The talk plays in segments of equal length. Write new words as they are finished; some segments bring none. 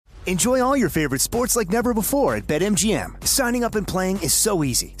Enjoy all your favorite sports like never before at BetMGM. Signing up and playing is so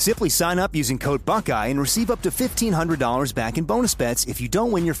easy. Simply sign up using code Buckeye and receive up to $1,500 back in bonus bets if you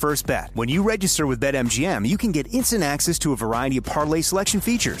don't win your first bet. When you register with BetMGM, you can get instant access to a variety of parlay selection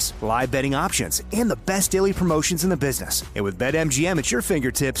features, live betting options, and the best daily promotions in the business. And with BetMGM at your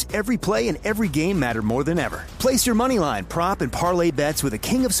fingertips, every play and every game matter more than ever. Place your moneyline, prop, and parlay bets with the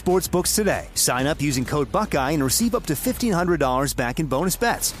king of sportsbooks today. Sign up using code Buckeye and receive up to $1,500 back in bonus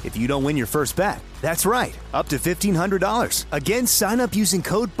bets if you don't win your first bet. That's right, up to $1,500. Again, sign up using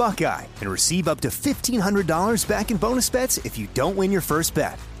code Buckeye and receive up to $1,500 back in bonus bets if you don't win your first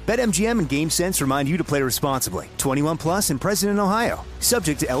bet. BetMGM and GameSense remind you to play responsibly. 21 plus and present in Ohio.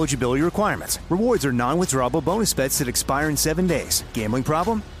 Subject to eligibility requirements. Rewards are non-withdrawable bonus bets that expire in 7 days. Gambling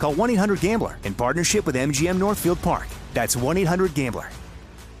problem? Call 1-800-GAMBLER in partnership with MGM Northfield Park. That's 1-800-GAMBLER.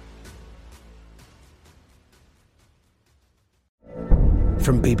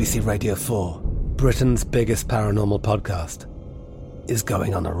 From BBC Radio 4, Britain's biggest paranormal podcast is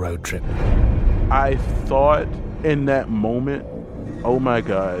going on a road trip. I thought in that moment, oh my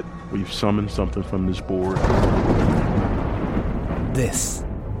God, we've summoned something from this board. This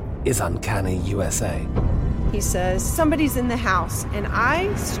is Uncanny USA. He says, somebody's in the house, and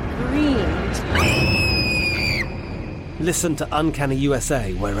I screamed. Listen to Uncanny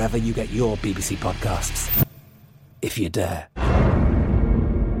USA wherever you get your BBC podcasts, if you dare.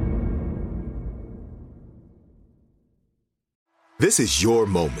 This is your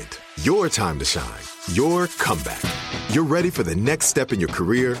moment, your time to shine, your comeback. You're ready for the next step in your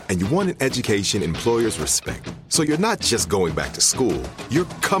career, and you want an education employers respect. So you're not just going back to school, you're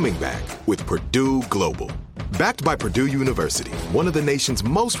coming back with Purdue Global. Backed by Purdue University, one of the nation's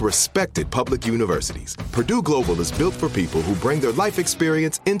most respected public universities, Purdue Global is built for people who bring their life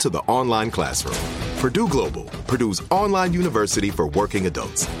experience into the online classroom. Purdue Global, Purdue's online university for working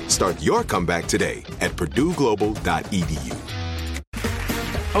adults. Start your comeback today at purdueglobal.edu.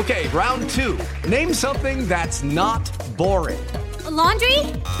 Okay, round two. Name something that's not boring. A laundry?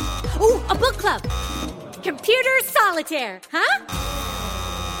 Ooh, a book club. Computer solitaire, huh?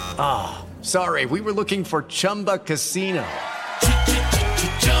 Ah, sorry, we were looking for Chumba Casino.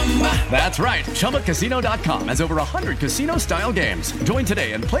 That's right, ChumbaCasino.com has over 100 casino-style games. Join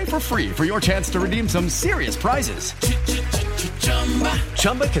today and play for free for your chance to redeem some serious prizes.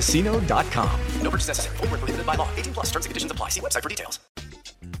 ChumbaCasino.com. No purchase necessary. Void where prohibited by law. 18 plus terms and conditions apply. See website for details.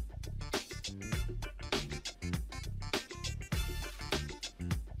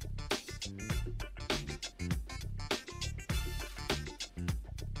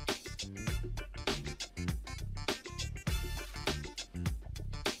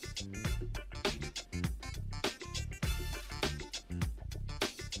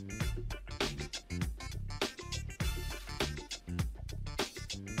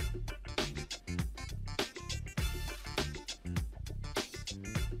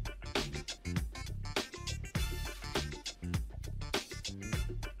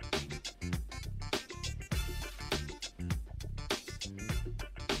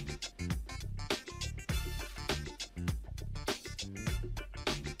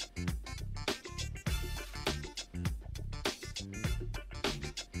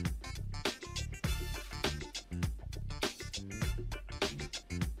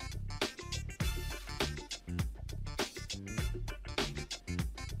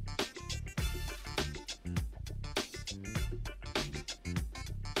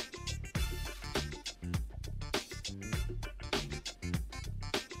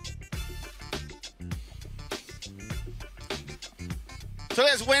 Today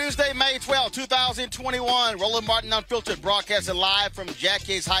is Wednesday, May 12, 2021. Roland Martin Unfiltered, broadcasting live from Jack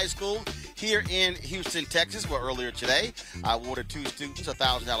Yates High School here in Houston, Texas, where earlier today I awarded 2 students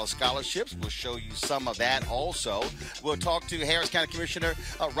 $1,000 scholarships. We'll show you some of that also. We'll talk to Harris County Commissioner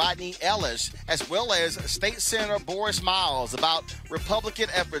Rodney Ellis, as well as State Senator Boris Miles about Republican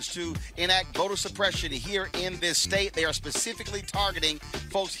efforts to enact voter suppression here in this state. They are specifically targeting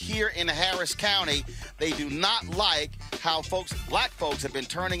folks here in Harris County. They do not like how black folks have been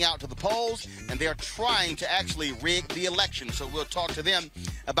turning out to the polls, and they're trying to actually rig the election. So we'll talk to them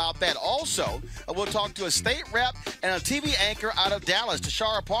about that. Also, we'll talk to a state rep and a TV anchor out of Dallas,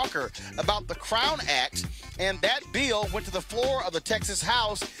 Tashara Parker, about the Crown Act. And that bill went to the floor of the Texas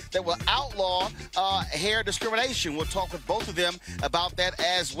House that will outlaw hair discrimination. We'll talk with both of them about that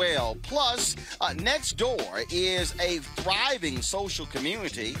as well. Plus, Nextdoor is a thriving social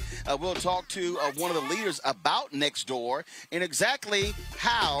community. We'll talk to one of the leaders about Nextdoor and exactly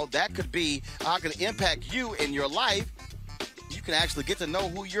how that could impact you in your life. You you can actually get to know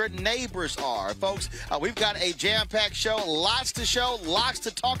who your neighbors are. Folks, we've got a jam-packed show, lots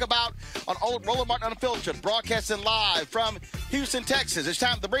to talk about on Roland Martin Unfiltered, broadcasting live from Houston, Texas. It's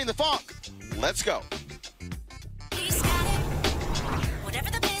time to bring the funk. Let's go. He's got it.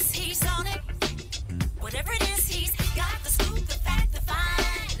 Whatever the biz, he's on it. Whatever it is, he's got the scoop, the fact, the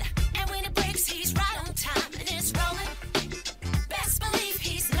find. And when it breaks, he's right on time and it's rolling. Best believe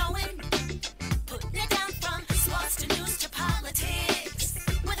he's knowing. Putting it down from sports to news to politics.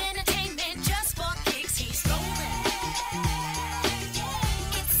 With entertainment just for kicks, he's rolling.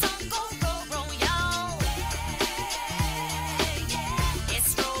 It's on Go, roll, y'all.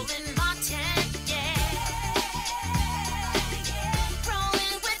 It's Roland Martin, yeah.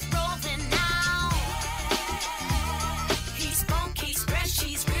 Rolling with Roland now. He's funk, he's fresh,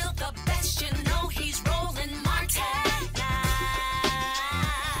 he's real, the best, you know he's Roland Martin now.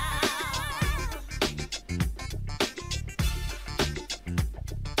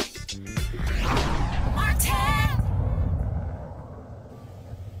 Martin.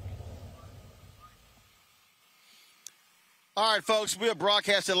 All right, folks, we are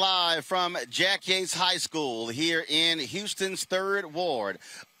broadcasting live from Jack Yates High School here in Houston's 3rd Ward.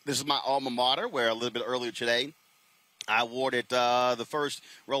 This is my alma mater, where a little bit earlier today, I awarded the first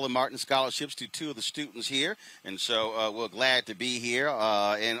Roland Martin scholarships to 2 of the students here, and so we're glad to be here.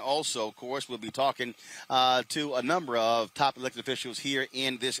 And also, of course, we'll be talking to a number of top elected officials here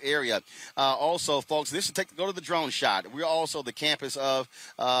in this area. Also, folks, this is go to the drone shot. We're also the campus of,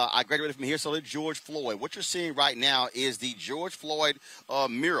 I graduated from here, so the George Floyd. What you're seeing right now is the George Floyd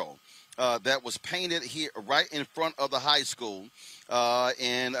mural that was painted here right in front of the high school.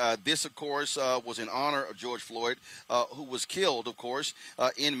 And this, of course, was in honor of George Floyd, who was killed, of course,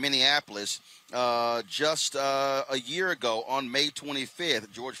 in Minneapolis just a year ago on May 25th.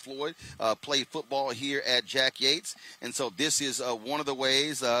 George Floyd played football here at Jack Yates, and so this is one of the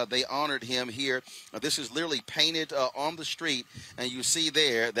ways they honored him here. This is literally painted on the street, and you see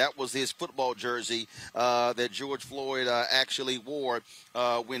there, that was his football jersey that George Floyd actually wore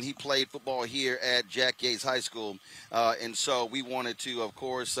when he played football here at Jack Yates High School. And so we wanted to, of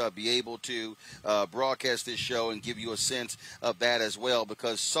course, be able to broadcast this show and give you a sense of that as well,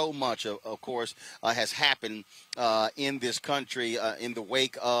 because so much, of course, has happened in this country in the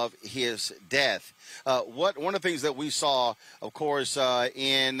wake of his death. One of the things that we saw, of course,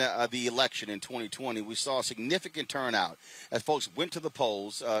 in the election in 2020, we saw a significant turnout as folks went to the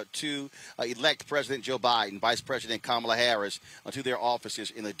polls to elect President Joe Biden, Vice President Kamala Harris to their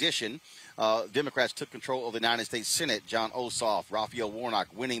offices. In addition, Democrats took control of the United States Senate. John Ossoff, Raphael Warnock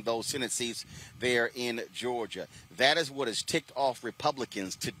winning those Senate seats there in Georgia. That is what has ticked off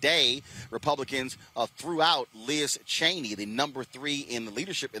Republicans. Today, Republicans threw out Liz Cheney, the number 3 in the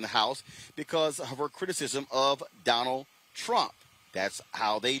leadership in the House, because of her criticism of Donald Trump. That's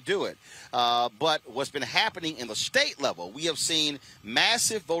how they do it. But what's been happening in the state level, we have seen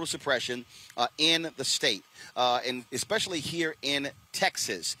massive voter suppression in the state, and especially here in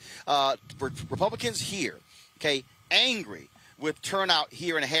Texas. Republicans here, okay, angry with turnout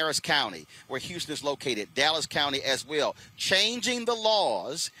here in Harris County, where Houston is located, Dallas County as well, changing the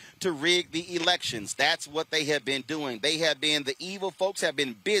laws to rig the elections. That's what they have been doing. They have been, the evil folks have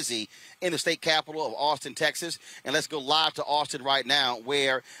been busy in the state capital of Austin, Texas. And let's go live to Austin right now,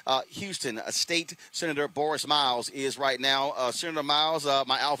 where Houston State Senator Boris Miles is right now. Senator Miles,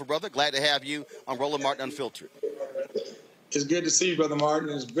 my alpha brother, glad to have you on Roland Martin Unfiltered. It's good to see you, Brother Martin.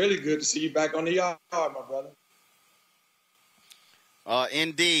 It's really good to see you back on the yard, my brother.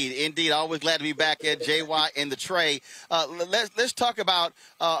 Indeed. Always glad to be back at JY in the tray. Let's talk about,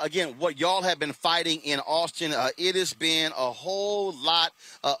 again, what y'all have been fighting in Austin. It has been a whole lot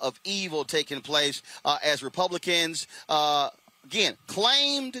of evil taking place as Republicans, again,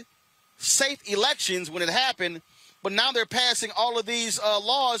 claimed safe elections when it happened, but now they're passing all of these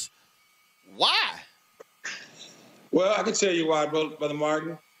laws. Why? Well, I can tell you why, Brother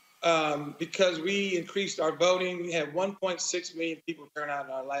Martin. Because we increased our voting. We had 1.6 million people turn out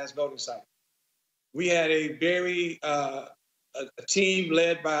in our last voting cycle. We had a very a team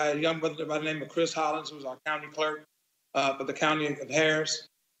led by a young brother by the name of Chris Hollins, who was our county clerk for the county of Harris.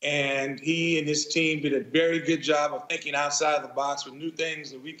 And he and his team did a very good job of thinking outside the box with new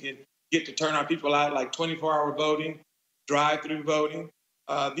things that we could get to turn our people out, like 24-hour voting, drive-through voting.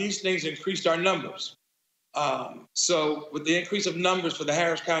 These things increased our numbers. So with the increase of numbers for the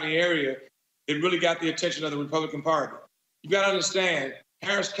Harris County area, it really got the attention of the Republican Party. You got to understand,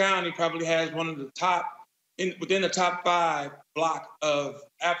 Harris County probably has one of the top, within the top 5 block of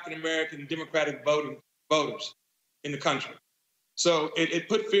African-American Democratic voters in the country. So it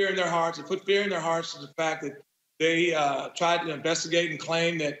put fear in their hearts. It put fear in their hearts to the fact that They tried to investigate and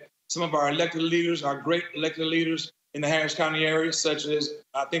claim that some of our elected leaders, our great elected leaders in the Harris County area, such as,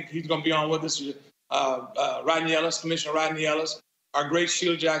 I think he's going to be on with us, Rodney Ellis, Commissioner Rodney Ellis, our great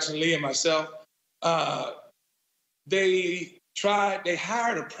Sheila Jackson Lee, and myself. They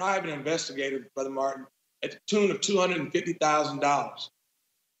hired a private investigator, Brother Martin, at the tune of $250,000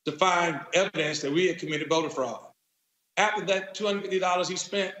 to find evidence that we had committed voter fraud. After that $250 he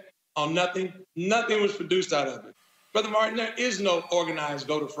spent on nothing was produced out of it. Brother Martin, there is no organized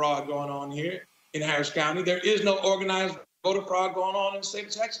voter fraud going on here in Harris County. There is no organized voter fraud going on in the state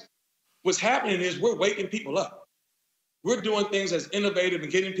of Texas. What's happening is we're waking people up. We're doing things that's innovative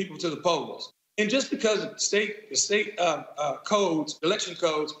and getting people to the polls. And just because the state codes, election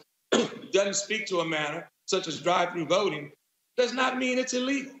codes, doesn't speak to a matter such as drive-through voting, does not mean it's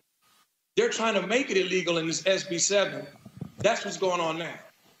illegal. They're trying to make it illegal in this SB 7. That's what's going on now.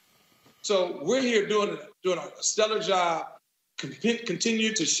 So we're here doing a stellar job,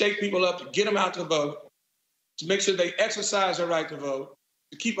 continue to shake people up, to get them out to vote, to make sure they exercise their right to vote,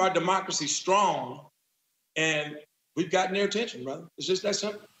 to keep our democracy strong. And we've gotten their attention, brother. It's just that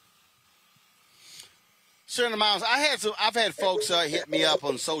simple. Senator Miles, I've had folks hit me up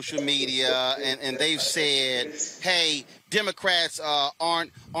on social media, and they've said, "Hey, Democrats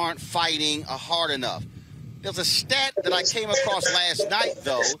aren't fighting hard enough." There's a stat that I came across last night,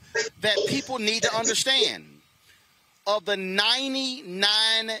 though, that people need to understand. Of the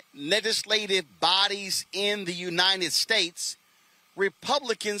 99 legislative bodies in the United States,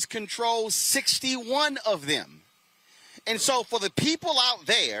 Republicans control 61 of them. And so for the people out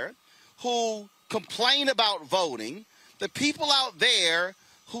there who complain about voting, the people out there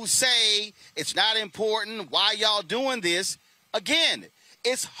who say it's not important, why y'all doing this, again,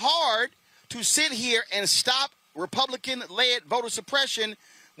 it's hard to sit here and stop Republican-led voter suppression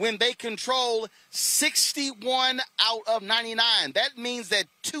when they control 61 out of 99. That means that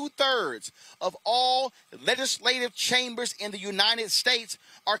 2/3 of all legislative chambers in the United States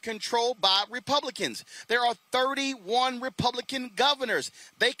are controlled by Republicans. There are 31 Republican governors.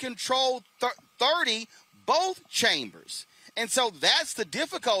 They control 30 both chambers. And so that's the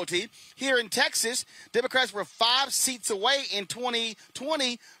difficulty here in Texas. Democrats were 5 seats away in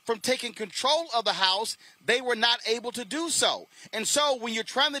 2020 from taking control of the House. They were not able to do so. And so when you're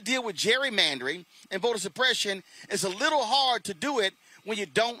trying to deal with gerrymandering and voter suppression, it's a little hard to do it when you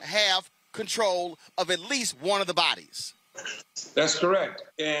don't have control of at least one of the bodies. That's correct.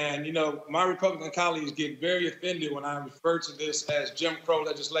 And, you know, my Republican colleagues get very offended when I refer to this as Jim Crow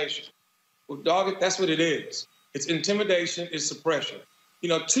legislation. Well, dog, that's what it is. It's intimidation, it's suppression. You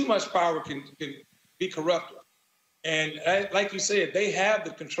know, too much power can be corruptive. And like you said, they have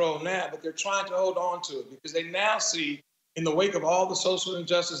the control now, but they're trying to hold on to it because they now see, in the wake of all the social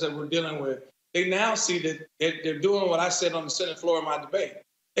injustice that we're dealing with, they now see that they're doing what I said on the Senate floor in my debate.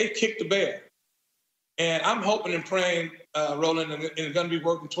 They kicked the bear. And I'm hoping and praying, Roland, and going to be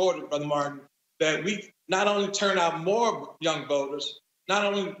working toward it, Brother Martin, that we not only turn out more young voters, not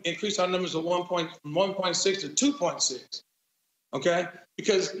only increase our numbers from 1.6 to 2.6, okay?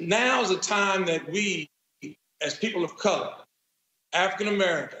 Because now is the time that we, as people of color,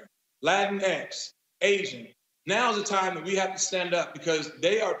 African-American, Latinx, Asian, now is the time that we have to stand up because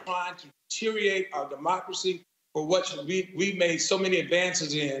they are trying to deteriorate our democracy for what we made so many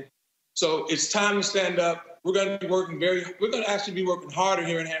advances in. So it's time to stand up. We're going to actually be working harder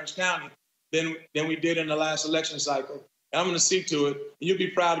here in Harris County than we did in the last election cycle. And I'm going to see to it, and you'll be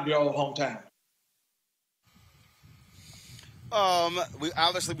proud of your old hometown. We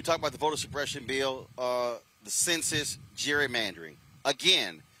talked about the voter suppression bill, the census, gerrymandering.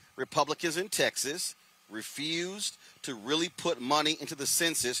 Again, Republicans in Texas refused to really put money into the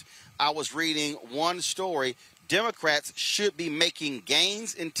census. I was reading one story. Democrats should be making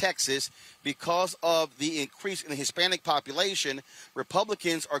gains in Texas because of the increase in the Hispanic population.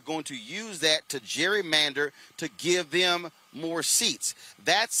 Republicans are going to use that to gerrymander to give them more seats.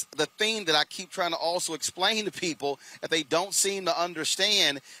 That's the thing that I keep trying to also explain to people that they don't seem to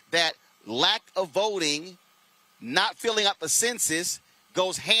understand, that lack of voting, not filling out the census,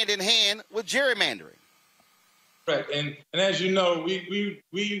 goes hand in hand with gerrymandering. Right, and as you know, we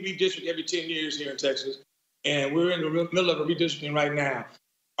redistrict every 10 years here in Texas. And we're in the middle of a redistricting right now.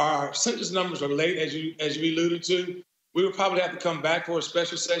 Our census numbers are late, as you alluded to. We will probably have to come back for a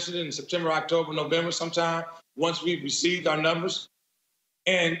special session in September, October, November sometime once we've received our numbers.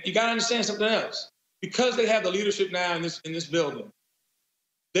 And you got to understand something else. Because they have the leadership now in this building,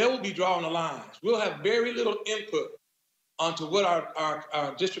 they will be drawing the lines. We'll have very little input onto what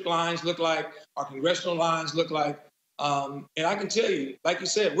our district lines look like, our congressional lines look like. And I can tell you, like you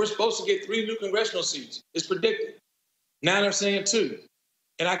said, we're supposed to get 3 new congressional seats. It's predicted. Now they're saying 2.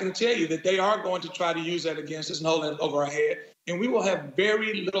 And I can tell you that they are going to try to use that against us and hold it over our head. And we will have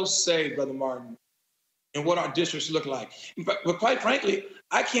very little say, Brother Martin, in what our districts look like. But quite frankly,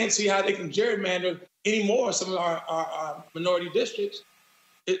 I can't see how they can gerrymander any more of some of our minority districts.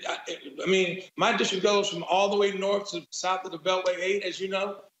 I mean, my district goes from all the way north to south of the Beltway 8, as you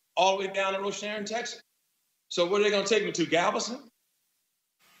know, all the way down to Rosharon, Texas. So what are they going to take me to, Galveston?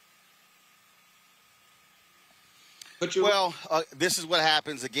 Well, this is what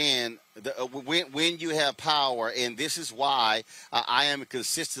happens again when you have power, and this is why I am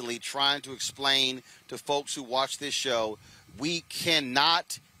consistently trying to explain to folks who watch this show, we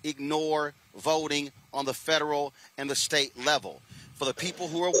cannot ignore voting on the federal and the state level. For the people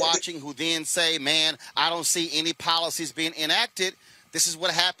who are watching who then say, man, I don't see any policies being enacted, this is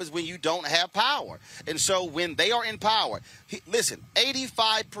what happens when you don't have power. And so when they are in power, listen,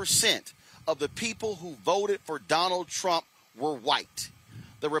 85% of the people who voted for Donald Trump were white.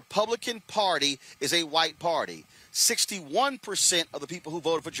 The Republican Party is a white party. 61% of the people who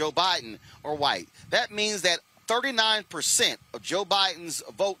voted for Joe Biden are white. That means that 39% of Joe Biden's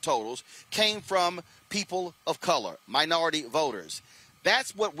vote totals came from people of color, minority voters.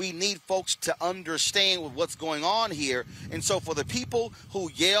 That's what we need folks to understand with what's going on here. And so for the people who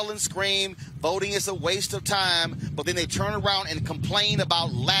yell and scream, voting is a waste of time, but then they turn around and complain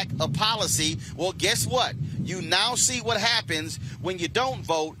about lack of policy, well, guess what? You now see what happens when you don't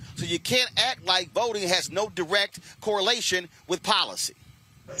vote, so you can't act like voting has no direct correlation with policy.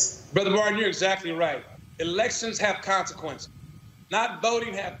 Brother Martin, you're exactly right. Elections have consequences. Not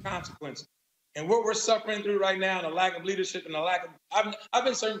voting have consequences. And what we're suffering through right now, the lack of leadership and the lack of, I've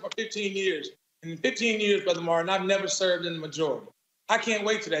been serving for 15 years. And in 15 years, Brother Martin, I've never served in the majority. I can't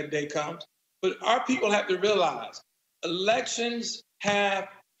wait till that day comes. But our people have to realize elections have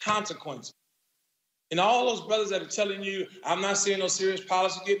consequences. And all those brothers that are telling you, I'm not seeing no serious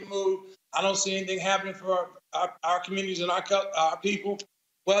policy getting moved, I don't see anything happening for our communities and our people.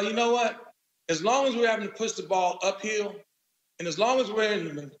 Well, you know what? As long as we're having to push the ball uphill, and as long as we're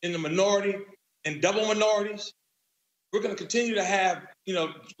in the minority and double minorities, we're going to continue to have,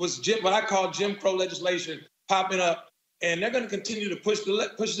 what I call Jim Crow legislation popping up, and they're going to continue to push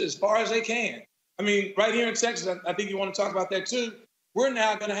it as far as they can. I mean, right here in Texas, I think you want to talk about that too. We're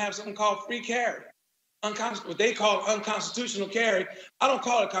now going to have something called free carry, what they call unconstitutional carry. I don't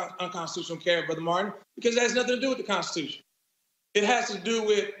call it unconstitutional carry, Brother Martin, because it has nothing to do with the Constitution. It has to do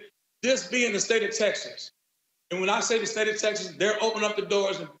with this being the state of Texas. And when I say the state of Texas, they're opening up the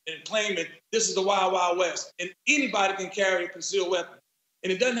doors and claiming this is the Wild Wild West. And anybody can carry a concealed weapon.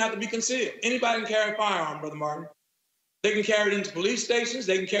 And it doesn't have to be concealed. Anybody can carry a firearm, Brother Martin. They can carry it into police stations.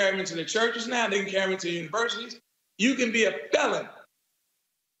 They can carry them into the churches now. They can carry them into universities. You can be a felon.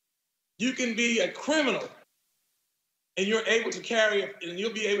 You can be a criminal. And you're able to carry, and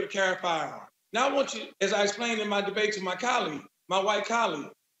you'll be able to carry a firearm. Now I want you, as I explained in my debate to my colleague, my white colleague,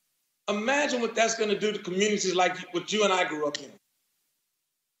 imagine what that's going to do to communities like what you and I grew up in.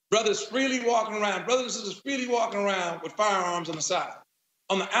 Brothers freely walking around, brothers and sisters freely walking around with firearms on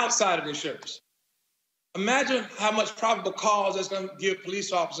the outside of their shirts. Imagine how much probable cause that's going to give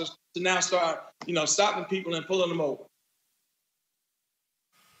police officers to now start, stopping people and pulling them over.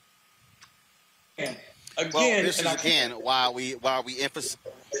 And again, this is why we emphasize.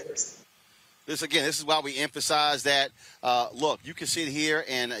 This is why we emphasize that, look, you can sit here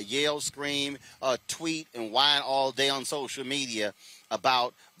and yell, scream, tweet, and whine all day on social media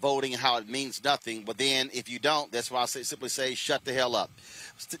about voting and how it means nothing. But then if you don't, that's why I simply say shut the hell up.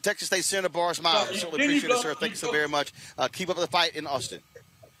 Texas State Senator Boris Miles, I certainly appreciate it, sir. Thank you so very much. Keep up the fight in Austin.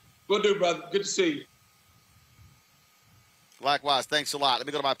 Will do, brother. Good to see you. Likewise, thanks a lot. Let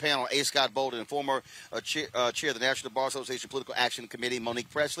me go to my panel. A. Scott Bolden, former chair of the National Bar Association Political Action Committee. Monique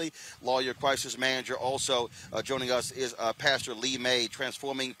Presley, lawyer, crisis manager. Also joining us is Pastor Lee May,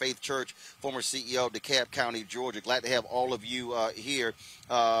 Transforming Faith Church, former CEO of DeKalb County, Georgia. Glad to have all of you here.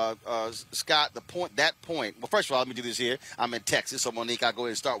 Scott, that point. Well, first of all, let me do this here. I'm in Texas, so Monique, I'll go ahead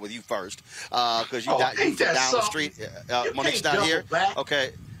and start with you first because you down the street. Monique's not here. Okay.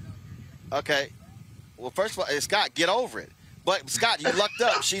 Well, first of all, Scott, get over it. But, Scott, you lucked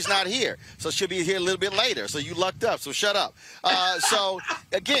up. She's not here. So she'll be here a little bit later. So you lucked up. So shut up. So,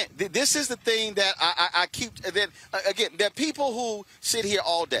 again, this is the thing that I keep – again, there are people who sit here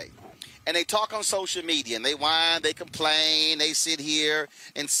all day. And they talk on social media, and they whine, they complain, they sit here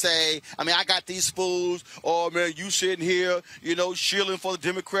and say, I got these fools, oh, man, you sitting here, shilling for the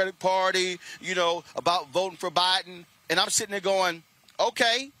Democratic Party, about voting for Biden. And I'm sitting there going,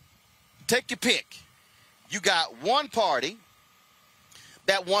 okay, take your pick. You got one party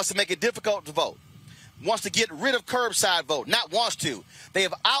that wants to make it difficult to vote, wants to get rid of curbside vote. Not wants to. They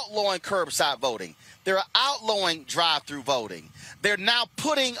have outlawing curbside voting. They're outlawing drive-through voting. They're now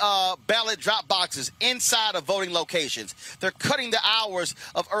putting ballot drop boxes inside of voting locations. They're cutting the hours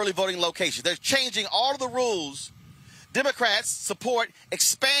of early voting locations. They're changing all of the rules. Democrats support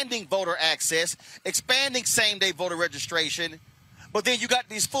expanding voter access, expanding same-day voter registration. But then you got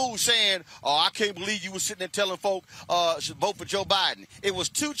these fools saying, oh, I can't believe you were sitting there telling folk should vote for Joe Biden. It was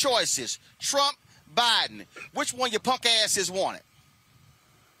two choices, Trump, Biden. Which one your punk asses wanted?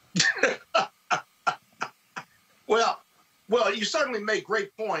 Well, you certainly make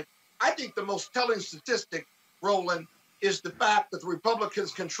great point. I think the most telling statistic, Roland, is the fact that the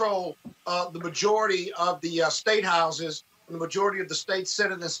Republicans control the majority of the state houses and the majority of the state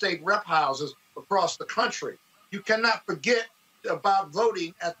Senate and state rep houses across the country. You cannot forget about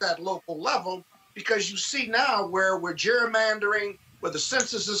voting at that local level, because you see now where we're gerrymandering, where the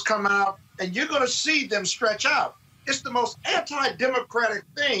censuses come out, and you're going to see them stretch out. It's the most anti-democratic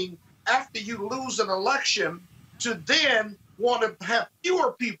thing after you lose an election to then want to have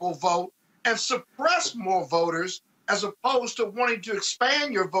fewer people vote and suppress more voters, as opposed to wanting to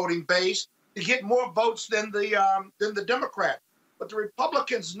expand your voting base to get more votes than the Democrat. But the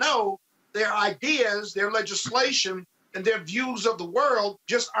Republicans know their ideas, their legislation, and their views of the world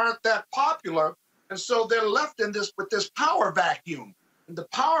just aren't that popular. And so they're left in this with this power vacuum. And the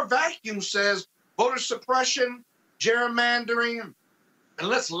power vacuum says voter suppression, gerrymandering, and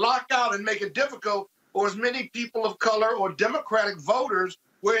let's lock out and make it difficult for as many people of color or Democratic voters,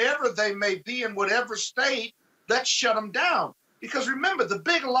 wherever they may be in whatever state, let's shut them down. Because remember, the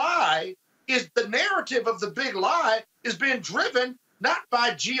big lie is the narrative of the big lie is being driven not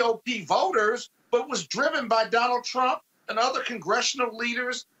by GOP voters, but was driven by Donald Trump and other congressional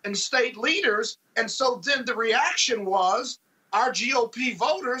leaders and state leaders. And so then the reaction was our GOP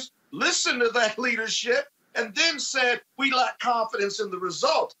voters listened to that leadership and then said, we lack confidence in the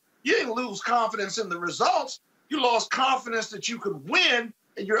results. You didn't lose confidence in the results. You lost confidence that you could win,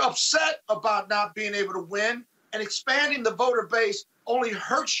 and you're upset about not being able to win. And expanding the voter base only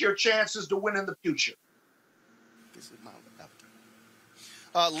hurts your chances to win in the future.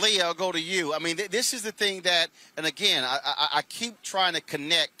 Leah, I'll go to you. I mean, this is the thing that, and again, I keep trying to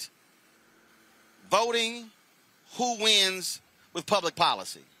connect voting, who wins, with public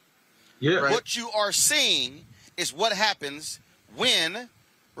policy. Yeah. Right. What you are seeing is what happens when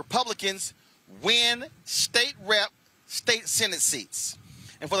Republicans win state rep, state Senate seats.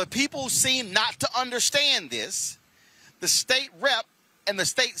 And for the people who seem not to understand this, the state rep and the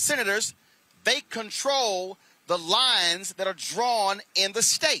state senators, they control the lines that are drawn in the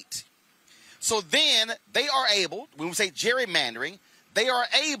state. So then they are able, when we say gerrymandering, they are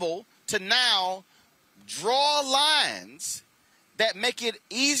able to now draw lines that make it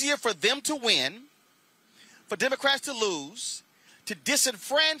easier for them to win, for Democrats to lose, to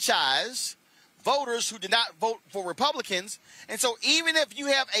disenfranchise voters who did not vote for Republicans. And so even if you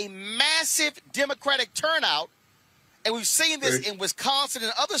have a massive Democratic turnout, and we've seen this in Wisconsin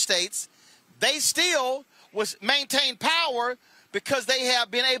and other states, they still maintain power because they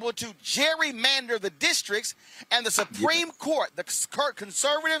have been able to gerrymander the districts. And the Supreme Court, the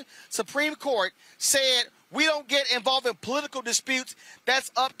conservative Supreme Court, said we don't get involved in political disputes.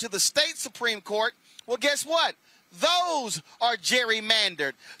 That's up to the state Supreme Court. Well, guess what? Those are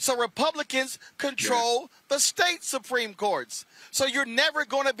gerrymandered. So Republicans control the state Supreme Courts. So you're never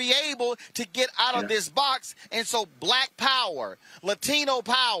going to be able to get out of this box. And so black power, Latino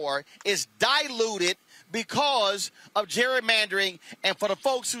power is diluted because of gerrymandering. And for the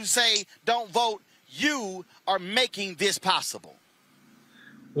folks who say don't vote, you are making this possible.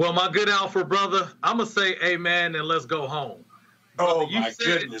 Well, my good Alfred brother, I'm going to say amen and let's go home. Brother, my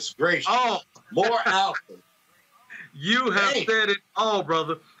goodness gracious. Oh, more Alfred. You have said it all,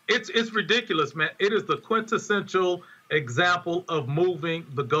 brother. It's ridiculous, man. It is the quintessential example of moving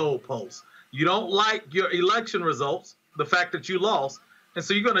the goalposts. You don't like your election results, the fact that you lost, and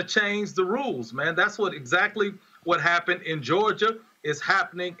so you're going to change the rules, man. That's exactly what happened in Georgia. Is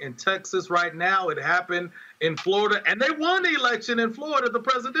happening in Texas right now. It happened in Florida, and they won the election in Florida, the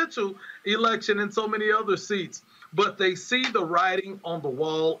presidential election, and so many other seats. But they see the writing on the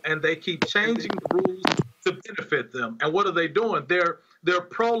wall, and they keep changing the rules to benefit them. And what are they doing? They're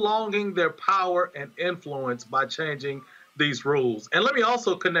prolonging their power and influence by changing these rules. And let me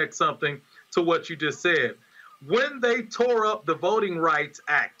also connect something to what you just said. When they tore up the Voting Rights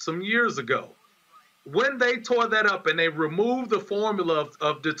Act some years ago, when they tore that up and they removed the formula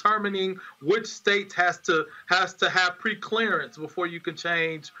of determining which states has to have pre-clearance before you can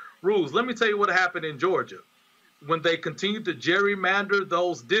change rules. Let me tell you what happened in Georgia. When they continued to gerrymander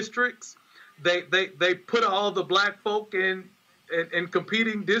those districts, they put all the black folk in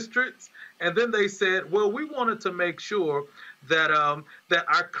competing districts, and then they said, well, we wanted to make sure that that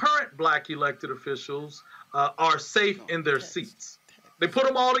our current black elected officials are safe in their seats. They put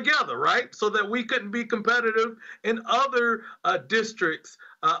them all together, right? So that we couldn't be competitive in other districts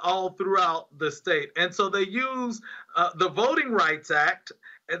all throughout the state. And so they used the Voting Rights Act.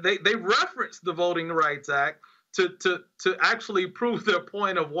 They referenced the Voting Rights Act to actually prove their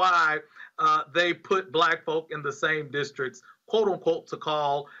point of why they put black folk in the same districts, quote unquote, to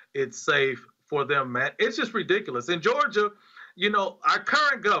call it safe for them, man. It's just ridiculous. In Georgia, you know, our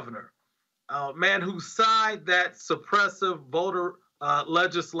current governor, man, who signed that suppressive voter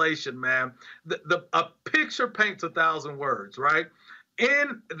legislation, man, a picture paints 1,000 words, right?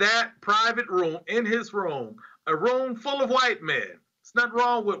 In that private room, in his room, a room full of white men. It's nothing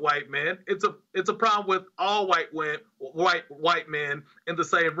wrong with white men. It's a problem with all white men in the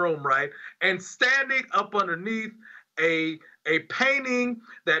same room, right? And standing up underneath a painting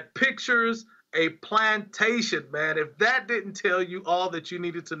that pictures a plantation, man. If that didn't tell you all that you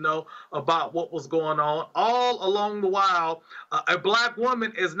needed to know about what was going on, all along the while, a black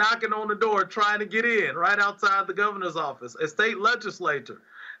woman is knocking on the door trying to get in right outside the governor's office, a state legislator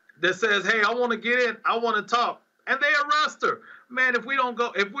that says, hey, I want to get in, I want to talk. And they arrest her. Man, if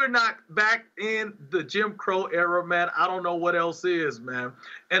we're not back in the Jim Crow era, man, I don't know what else is, man.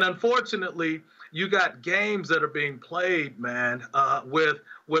 And unfortunately, you got games that are being played, man,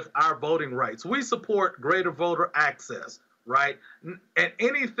 with our voting rights. We support greater voter access, right? And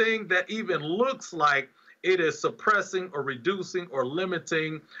anything that even looks like it is suppressing or reducing or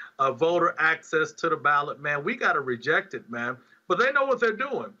limiting voter access to the ballot, man, we got to reject it, man. But they know what they're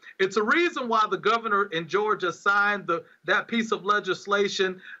doing. It's a reason why the governor in Georgia signed that piece of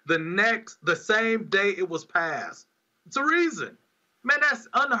legislation the same day it was passed. It's a reason. Man, that's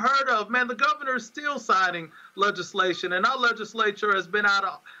unheard of. Man, the governor is still signing legislation, and our legislature has been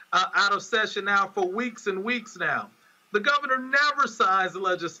out of session now for weeks and weeks now. The governor never signs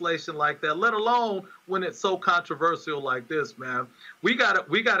legislation like that, let alone when it's so controversial like this, man. We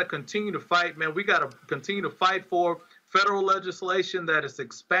gotta continue to fight, man. We gotta continue to fight for federal legislation that is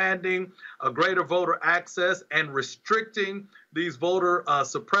expanding greater voter access and restricting these voter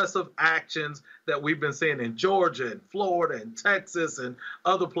suppressive actions that we've been seeing in Georgia and Florida and Texas and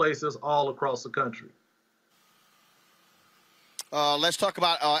other places all across the country. Let's talk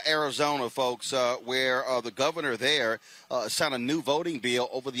about Arizona, folks, where the governor there signed a new voting bill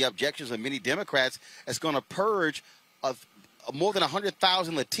over the objections of many Democrats that's going to purge more than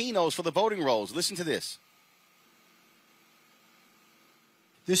 100,000 Latinos for the voting rolls. Listen to this.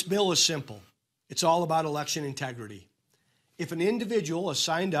 This bill is simple. It's all about election integrity. If an individual is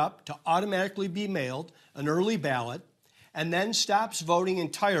signed up to automatically be mailed an early ballot and then stops voting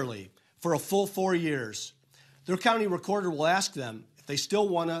entirely for a full 4 years, their county recorder will ask them if they still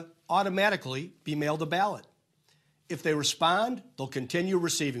want to automatically be mailed a ballot. If they respond, they'll continue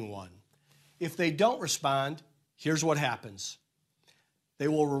receiving one. If they don't respond, here's what happens. They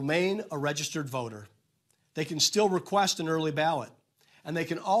will remain a registered voter. They can still request an early ballot, and they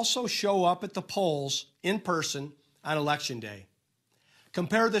can also show up at the polls in person on Election Day.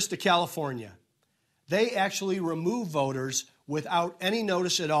 Compare this to California. They actually remove voters without any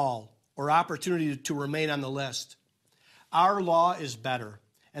notice at all or opportunity to remain on the list. Our law is better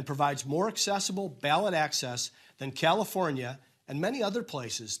and provides more accessible ballot access than California and many other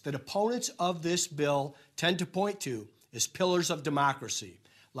places that opponents of this bill tend to point to as pillars of democracy,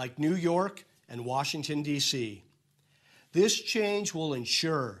 like New York and Washington, D.C. This change will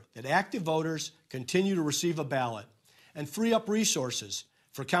ensure that active voters continue to receive a ballot and free up resources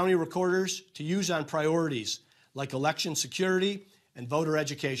for county recorders to use on priorities like election security and voter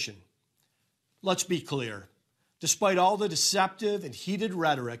education. Let's be clear. Despite all the deceptive and heated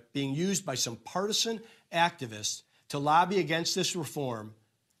rhetoric being used by some partisan activists to lobby against this reform,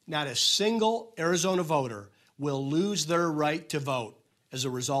 not a single Arizona voter will lose their right to vote as a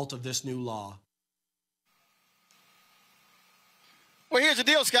result of this new law. Well, here's the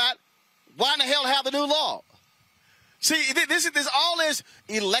deal, Scott. Why in the hell have the new law? See, this all is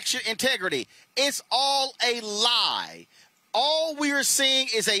election integrity. It's all a lie. All we are seeing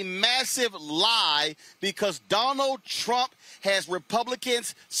is a massive lie because Donald Trump has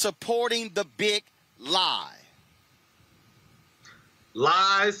Republicans supporting the big lie.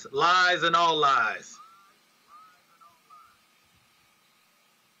 Lies, lies, and all lies.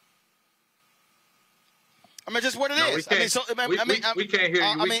 I mean, just what it No, is. we can't hear you. We can't hear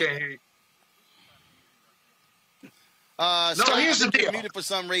you. Scott, here's the deal. Muted for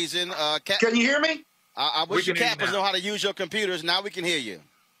some reason. Can you hear me? I wish your cappers know how to use your computers. Now we can hear you.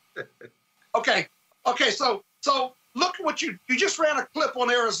 Okay. So look at what you just ran a clip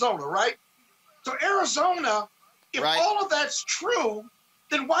on Arizona, right? So Arizona, if all of that's true,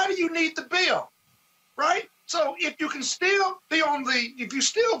 then why do you need the bill, right? So if you can still be on if you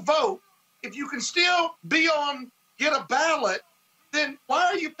still vote, if you can still get a ballot, then why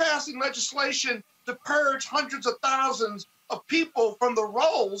are you passing legislation to purge hundreds of thousands of people from the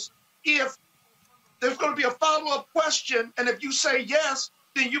rolls if there's going to be a follow-up question, and if you say yes,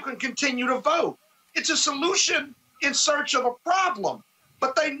 then you can continue to vote? It's a solution in search of a problem.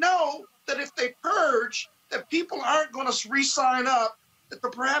 But they know that if they purge, that people aren't going to re-sign up, that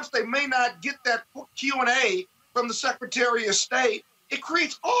perhaps they may not get that Q&A from the Secretary of State. It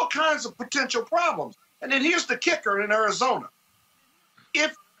creates all kinds of potential problems. And then here's the kicker in Arizona.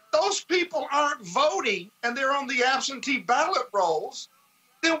 If those people aren't voting and they're on the absentee ballot rolls,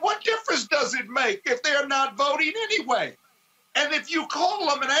 then what difference does it make if they're not voting anyway? And if you call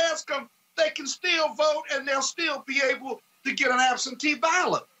them and ask them, they can still vote and they'll still be able to get an absentee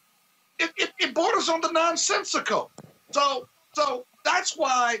ballot. It borders on the nonsensical. So that's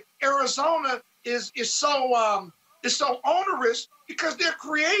why Arizona is so onerous, because they're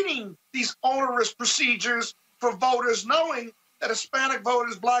creating these onerous procedures for voters, knowing that Hispanic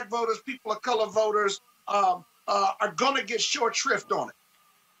voters, Black voters, people of color voters are going to get short shrift on it.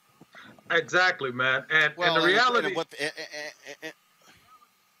 Exactly, man. And the reality. Go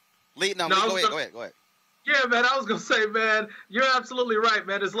ahead. Yeah, man, I was going to say, man, you're absolutely right,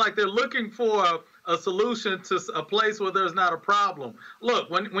 man. It's like they're looking for a solution to a place where there's not a problem. Look,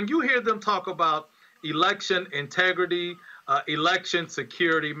 when you hear them talk about election integrity, election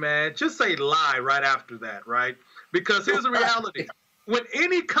security, man, just say lie right after that, right? Because here's the reality. When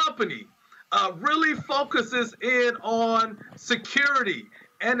any company really focuses in on security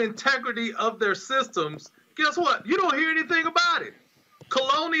and integrity of their systems, guess what? You don't hear anything about it.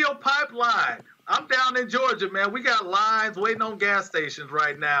 Colonial Pipeline. I'm down in Georgia, man. We got lines waiting on gas stations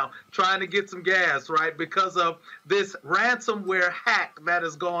right now trying to get some gas, right, because of this ransomware hack that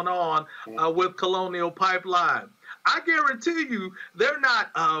is going on with Colonial Pipeline. I guarantee you they're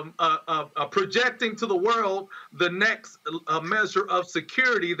not projecting to the world the next measure of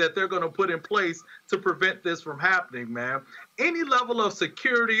security that they're going to put in place to prevent this from happening, man. Any level of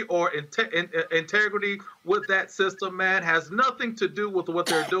security or integrity with that system, man, has nothing to do with what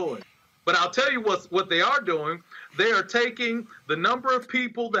they're doing. But I'll tell you what they are doing. They are taking the number of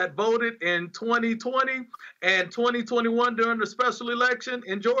people that voted in 2020 and 2021 during the special election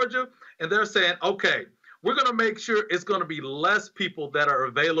in Georgia, and they're saying, okay, we're going to make sure it's going to be less people that are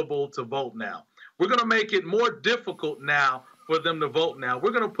available to vote now. We're going to make it more difficult now for them to vote now.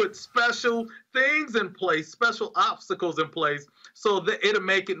 We're going to put special things in place, special obstacles in place, so that it'll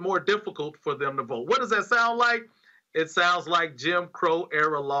make it more difficult for them to vote. What does that sound like? It sounds like Jim Crow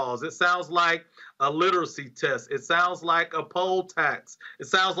era laws. It sounds like a literacy test. It sounds like a poll tax. It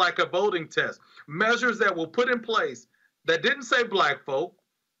sounds like a voting test. Measures that were put in place that didn't say black folk.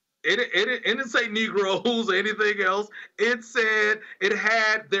 It didn't say Negroes or anything else. It said it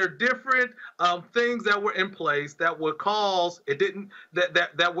had their different things that were in place that would cause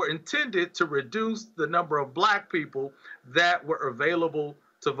that were intended to reduce the number of black people that were available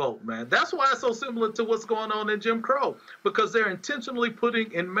to vote, man. That's why it's so similar to what's going on in Jim Crow, because they're intentionally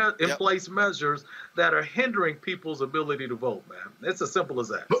putting in place measures that are hindering people's ability to vote, man. It's as simple as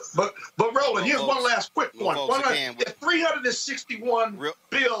that. But Roland, here's one last quick point. 361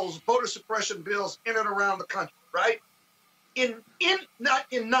 bills, voter suppression bills, in and around the country, right? In not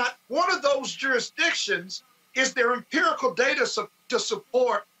one of those jurisdictions is there empirical data to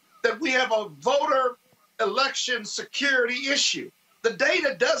support that we have a voter election security issue. The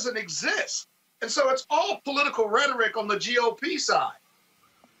data doesn't exist. And so it's all political rhetoric on the GOP side.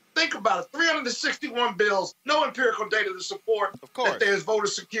 Think about it. 361 bills, no empirical data to support that there's voter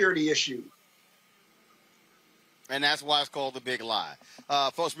security issues. And that's why it's called the big lie.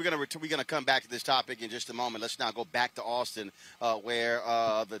 Folks, we're gonna come back to this topic in just a moment. Let's now go back to Austin, where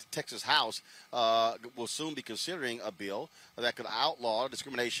the Texas House will soon be considering a bill that could outlaw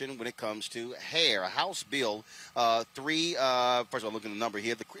discrimination when it comes to hair. A House Bill first of all, I'm looking at the number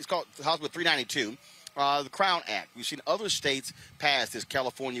here. It's called House Bill 392. The Crown Act. We've seen other states pass this.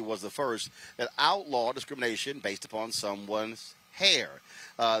 California was the first that outlawed discrimination based upon someone's hair.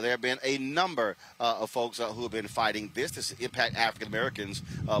 There have been a number of folks who have been fighting this. This impact African Americans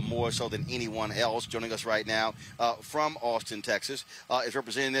more so than anyone else. Joining us right now from Austin, Texas, is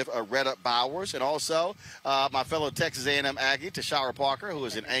Representative Rhetta Bowers, and also my fellow Texas A&M Aggie, Tashara Parker, who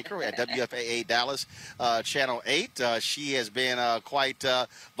is an anchor at WFAA Dallas Channel 8. She has been quite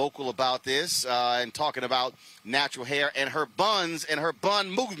vocal about this and talking about natural hair and her buns and her bun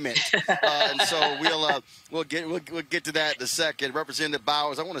movement. And so we'll get to that in a second. Representative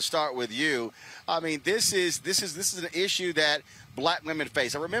Bowers, I want to start with you. I mean, this is an issue that black women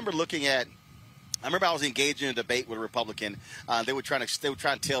face. I remember I was engaged in a debate with a Republican. They were trying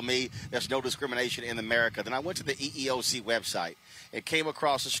to tell me there's no discrimination in America. Then I went to the EEOC website and came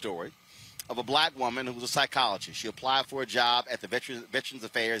across a story of a black woman who was a psychologist. She applied for a job at the Veterans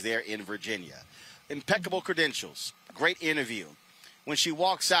Affairs there in Virginia. Impeccable credentials, great interview. When she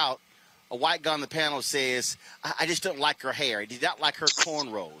walks out, a white guy on the panel says, I just don't like her hair. I did not like her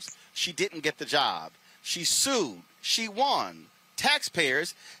cornrows. She didn't get the job. She sued. She won.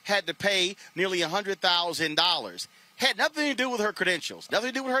 Taxpayers had to pay nearly $100,000. Had nothing to do with her credentials, nothing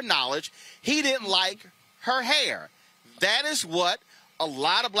to do with her knowledge. He didn't like her hair. That is what a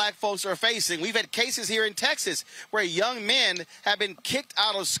lot of black folks are facing. We've had cases here in Texas where young men have been kicked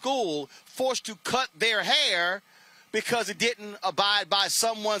out of school, forced to cut their hair because it didn't abide by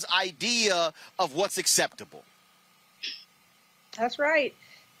someone's idea of what's acceptable. That's right.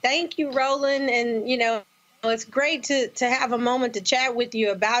 Thank you, Roland. And, it's great to have a moment to chat with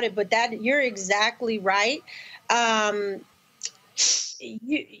you about it, but you're exactly right.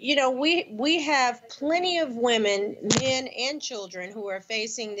 We have plenty of women, men and children who are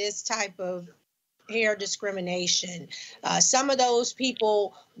facing this type of hair discrimination. Some of those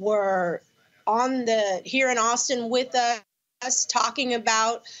people were here in Austin with us talking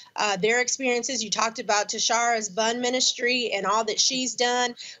about their experiences. You talked about Tashara's bun ministry and all that she's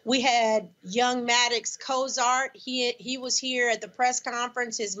done. We had young Maddox Cozart. He was here at the press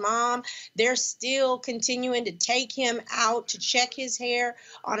conference. His mom, they're still continuing to take him out to check his hair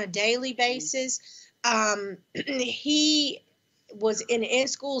on a daily basis. He was in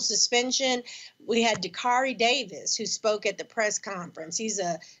in-school suspension. We had Dakari Davis, who spoke at the press conference. He's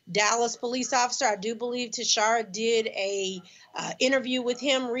a Dallas police officer. I do believe Tashara did a interview with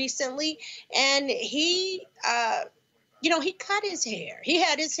him recently, and he cut his hair.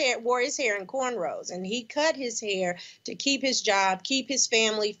 Wore his hair in cornrows, and he cut his hair to keep his job, keep his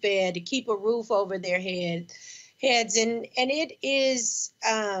family fed, to keep a roof over their heads. And it is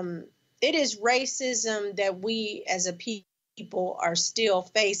racism that we as a people are still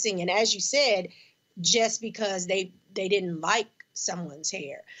facing. And as you said, just because they didn't like someone's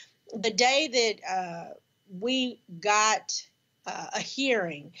hair. The day that we got a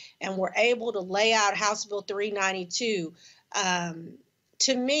hearing and were able to lay out House Bill 392,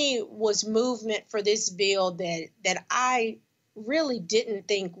 to me was movement for this bill that I really didn't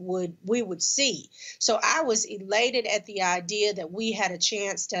think we would see. So I was elated at the idea that we had a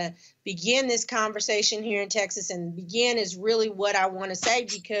chance to begin this conversation here in Texas, and begin is really what I want to say,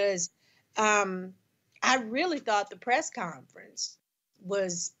 because I really thought the press conference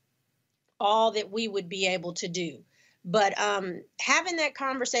was all that we would be able to do. But having that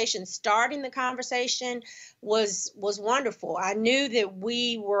conversation, starting the conversation was wonderful. I knew that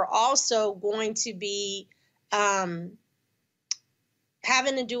we were also going to be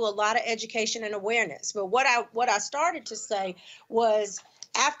having to do a lot of education and awareness. But what I started to say was,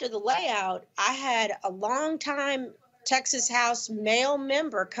 after the layout, I had a longtime Texas House male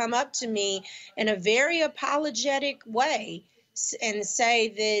member come up to me in a very apologetic way and say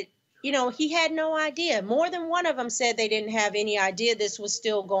that, he had no idea. More than one of them said they didn't have any idea this was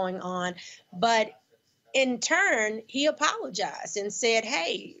still going on. But in turn, he apologized and said,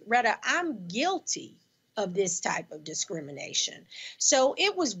 hey, Rhetta, I'm guilty of this type of discrimination. So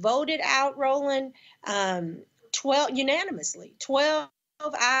it was voted out, Roland, 12 unanimously, 12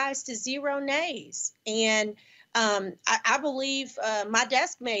 ayes to 0 nays. And I believe my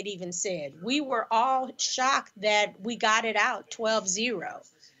desk mate even said we were all shocked that we got it out 12-0.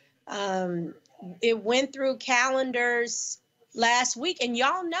 It went through calendars last week, and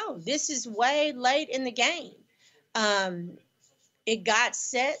y'all know this is way late in the game. It got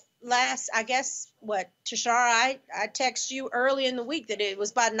set last, I guess, Tashara, I text you early in the week that it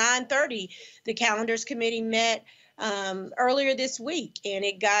was by 9:30. The calendars committee met earlier this week, and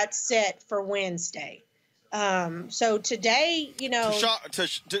it got set for Wednesday. So today,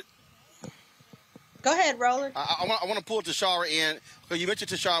 Go ahead, Roland. I want to pull Tashara in. You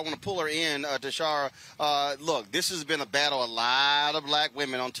mentioned Tashara. I want to pull her in. Tashara, look, this has been a battle a lot of black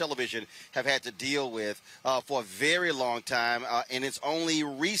women on television have had to deal with for a very long time, and it's only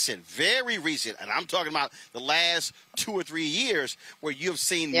recent, very recent, and I'm talking about the last 2 or 3 years where you've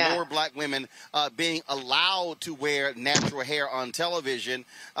seen more black women being allowed to wear natural hair on television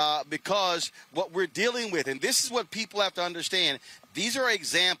because what we're dealing with, and this is what people have to understand, these are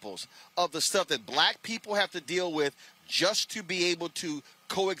examples of the stuff that black people have to deal with just to be able to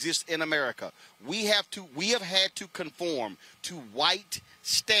coexist in America. We have had to conform to white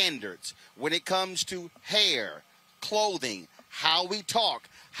standards when it comes to hair, clothing, how we talk,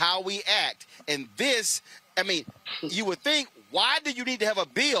 how we act. And this, I mean, you would think, why do you need to have a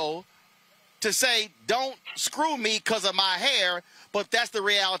bill to say, don't screw me because of my hair? But that's the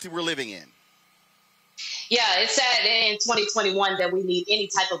reality we're living in. Yeah, it's sad in 2021 that we need any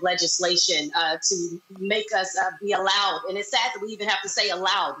type of legislation to make us be allowed. And it's sad that we even have to say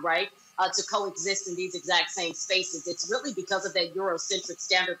allowed, right, to coexist in these exact same spaces. It's really because of that Eurocentric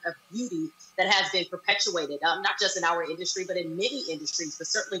standard of beauty that has been perpetuated, not just in our industry, but in many industries, but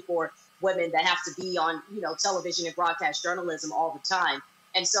certainly for women that have to be on, television and broadcast journalism all the time.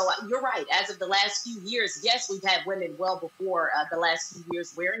 And so you're right. As of the last few years, yes, we've had women well before the last few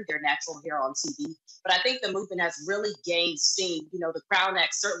years wearing their natural hair on TV. But I think the movement has really gained steam. The Crown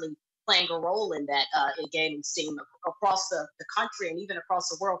Act certainly playing a role in that, in gaining steam across the country and even across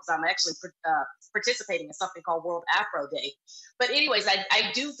the world, because I'm actually participating in something called World Afro Day. But anyways,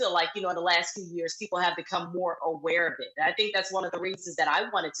 I do feel like, in the last few years, people have become more aware of it. And I think that's one of the reasons that I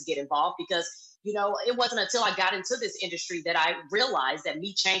wanted to get involved, because it wasn't until I got into this industry that I realized that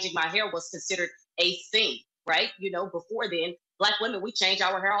me changing my hair was considered a thing, right? Before then, Black women, we change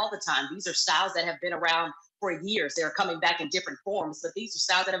our hair all the time. These are styles that have been around for years. They're coming back in different forms, but these are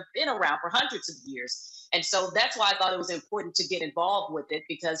styles that have been around for hundreds of years. And so that's why I thought it was important to get involved with it,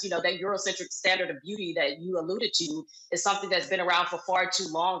 because, that Eurocentric standard of beauty that you alluded to is something that's been around for far too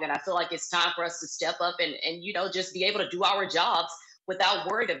long. And I feel like it's time for us to step up and just be able to do our jobs without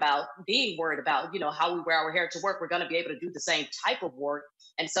being worried about, how we wear our hair to work. We're going to be able to do the same type of work.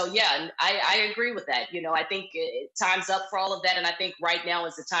 And so, yeah, I agree with that. I think time's up for all of that. And I think right now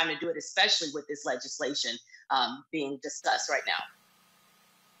is the time to do it, especially with this legislation being discussed right now.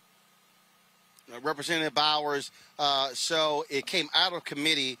 Representative Bowers, so it came out of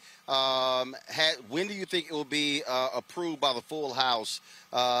committee. When do you think it will be approved by the full House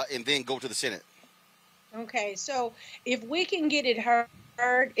and then go to the Senate? Okay, so if we can get it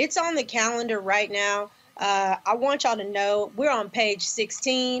heard, it's on the calendar right now. I want y'all to know we're on page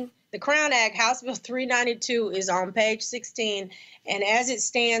 16. The Crown Act, House Bill 392, is on page 16. And as it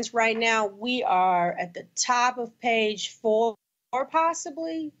stands right now, we are at the top of page 4,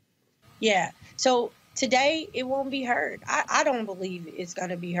 possibly. Yeah. So today it won't be heard. I don't believe it's going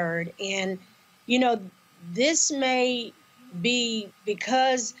to be heard. And, this may be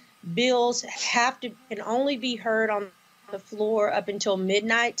because bills can only be heard on the floor up until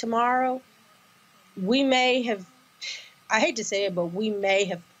midnight tomorrow. We may have, I hate to say it, but we may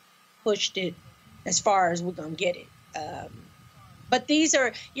have pushed it as far as we're going to get it. But these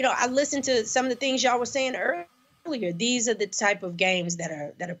are, I listened to some of the things y'all were saying earlier. These are the type of games that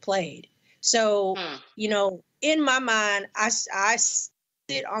are played. So, in my mind, I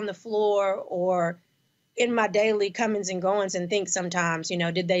sit on the floor or in my daily comings and goings and think sometimes,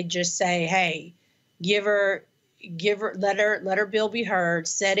 did they just say, hey, let her bill be heard,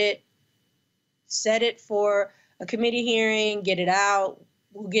 set it for a committee hearing, get it out,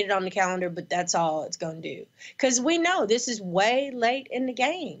 we'll get it on the calendar, but that's all it's going to do. Because we know this is way late in the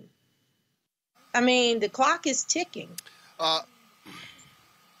game. I mean, the clock is ticking.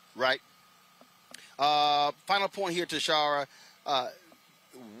 Right. Final point here, Tashara.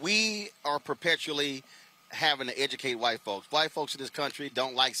 We are perpetually having to educate white folks. White folks in this country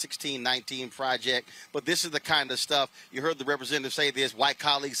don't like 1619 Project, but this is the kind of stuff you heard the representative say this, white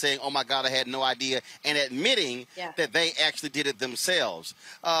colleagues saying, oh my God, I had no idea, and admitting that they actually did it themselves.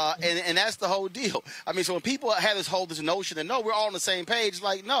 And that's the whole deal. I mean, so when people have this notion that, no, we're all on the same page,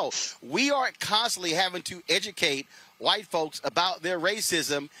 like, no, we are constantly having to educate white folks about their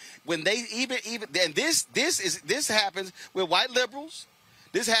racism when they even and this happens with white liberals.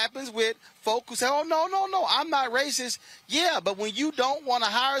 This happens with folk who say, oh, no, I'm not racist. Yeah, but when you don't want to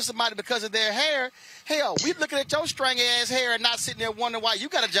hire somebody because of their hair, hell, we looking at your stringy ass hair and not sitting there wondering why you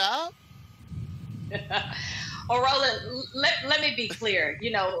got a job. Roland, let me be clear.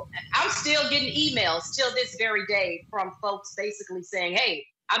 I'm still getting emails till this very day from folks basically saying, hey,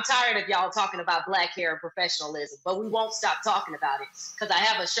 I'm tired of y'all talking about black hair and professionalism, but we won't stop talking about it because I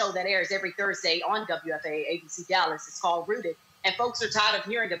have a show that airs every Thursday on WFAA ABC Dallas. It's called Rooted. And folks are tired of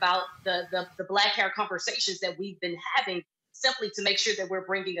hearing about the black hair conversations that we've been having simply to make sure that we're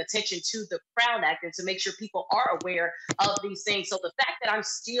bringing attention to the Crown Act and to make sure people are aware of these things. So the fact that I'm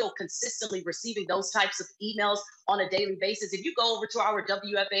still consistently receiving those types of emails on a daily basis, if you go over to our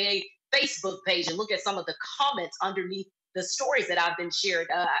WFAA Facebook page and look at some of the comments underneath the stories that I've been sharing,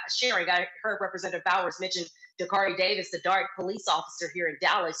 I heard Representative Bowers mention Dakari Davis, the dark police officer here in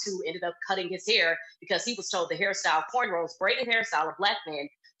Dallas, who ended up cutting his hair because he was told the hairstyle, cornrows, braided hairstyle, a black man,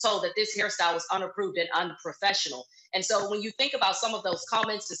 told that this hairstyle was unapproved and unprofessional. And so when you think about some of those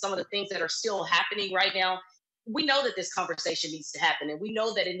comments and some of the things that are still happening right now, we know that this conversation needs to happen, and we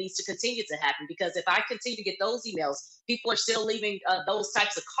know that it needs to continue to happen, because if I continue to get those emails, people are still leaving those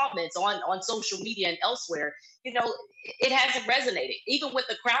types of comments on social media and elsewhere, it hasn't resonated. Even with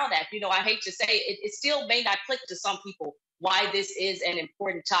the Crown Act, I hate to say it still may not click to some people why this is an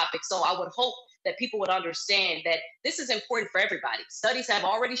important topic. So I would hope that people would understand that this is important for everybody. Studies have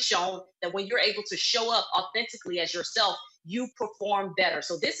already shown that when you're able to show up authentically as yourself, you perform better.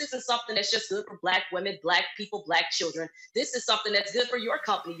 So this isn't something that's just good for Black women, Black people, Black children. This is something that's good for your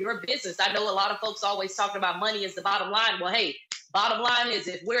company, your business. I know a lot of folks always talking about money is the bottom line. Well, hey, bottom line is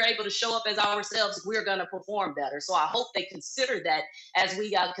if we're able to show up as ourselves, we're going to perform better. So I hope they consider that as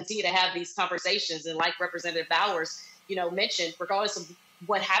we continue to have these conversations. And like Representative Bowers, mentioned, regardless of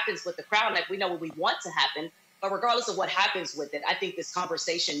what happens with the Crown Act, we know what we want to happen, but regardless of what happens with it, I think this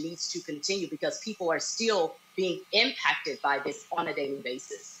conversation needs to continue because people are still being impacted by this on a daily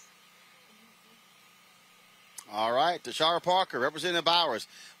basis. All right, Tashara Parker, Representative Bowers,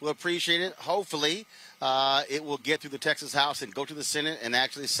 we'll appreciate it. Hopefully, it will get through the Texas House and go to the Senate and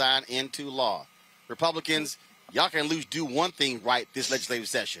actually sign into law. Republicans, y'all can at least do one thing right this legislative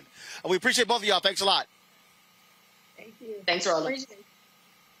session. We appreciate both of y'all. Thanks a lot. Thank you. Thanks, Roland.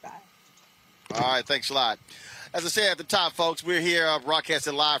 Bye. All right, thanks a lot. As I said at the top, folks, we're here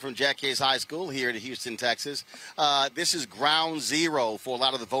broadcasting live from Jack Yates High School here in Houston, Texas. This is ground zero for a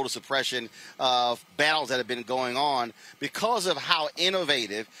lot of the voter suppression battles that have been going on because of how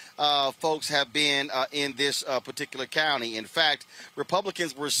innovative folks have been in this particular county. In fact,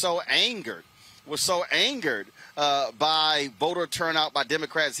 Republicans were so angered by voter turnout by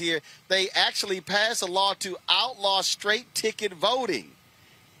Democrats here, they actually passed a law to outlaw straight ticket voting.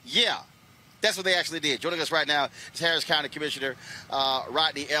 Yeah, that's what they actually did. Joining us right now is Harris County Commissioner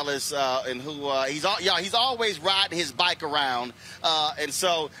Rodney Ellis, and who he's always riding his bike around, and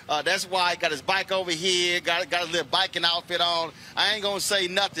so that's why he got his bike over here, got a little biking outfit on. I ain't gonna say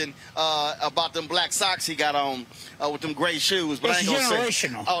nothing about them black socks he got on with them gray shoes, but I ain't gonna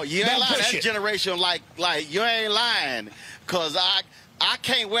generational. Say. Oh, you ain't lying. That's generational. Like you ain't lying, cause I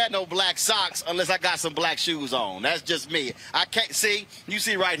can't wear no black socks unless I got some black shoes on. That's just me. I can't see. You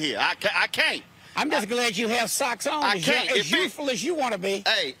see right here. I can't. I'm just glad you have socks on. I can't. As youthful as you want to be.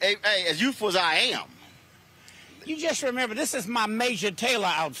 Hey, as youthful as I am. You just remember, this is my Major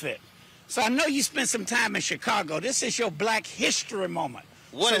Taylor outfit. So I know you spent some time in Chicago. This is your Black History moment.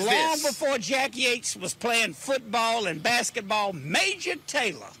 What is this? Long before Jack Yates was playing football and basketball, Major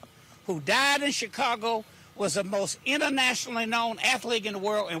Taylor, who died in Chicago, was the most internationally known athlete in the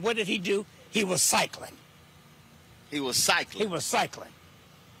world. And what did he do? He was cycling. He was cycling.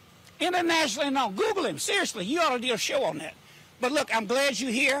 Internationally known. Google him. Seriously, you ought to do a show on that. But look, I'm glad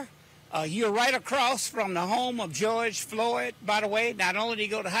you're here. You're right across from the home of George Floyd, by the way. Not only did he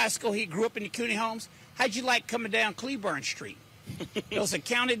go to high school, he grew up in the CUNY homes. How'd you like coming down Cleburne Street? Those are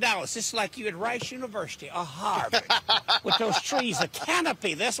county dollars. It's like you at Rice University or Harvard with those trees, a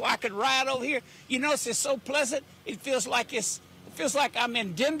canopy. That's why I could ride over here. You notice it's so pleasant. It feels like I'm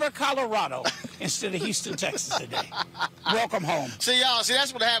in Denver, Colorado instead of Houston, Texas today. Welcome home. See, y'all,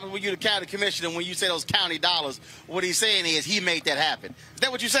 that's what happens when you're the county commissioner. When you say those county dollars, what he's saying is he made that happen. Is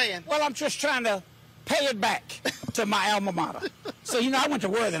that what you're saying? Well, I'm just trying to pay it back to my alma mater. So, I went to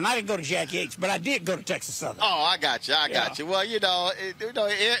Worthing. I didn't go to Jack Yates, but I did go to Texas Southern. Oh, I got you. I got you. Well,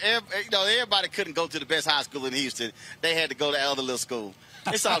 everybody couldn't go to the best high school in Houston. They had to go to other little school.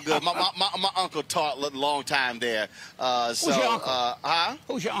 It's all good. My uncle taught a long time there. Who's your uncle?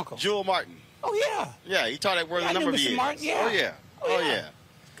 Who's your uncle? Jewel Martin. Oh, yeah. Yeah, he taught at Worthing a number of years. Martin, yeah. Oh, yeah. Oh, yeah.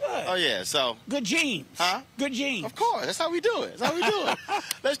 Good. Oh, yeah. So good genes. Huh? Good genes. Of course. That's how we do it.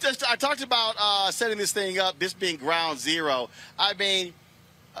 I talked about setting this thing up, this being ground zero. I mean,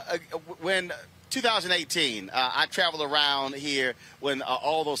 when 2018, I traveled around here when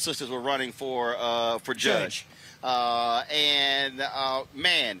all those sisters were running for judge.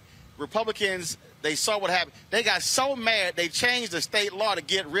 Man, Republicans, they saw what happened. They got so mad they changed the state law to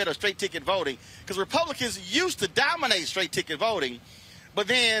get rid of straight ticket voting because Republicans used to dominate straight ticket voting. But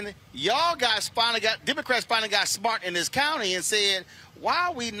then Democrats finally got smart in this county and said, why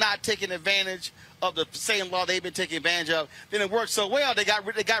are we not taking advantage of the same law they've been taking advantage of? Then it worked so well, they got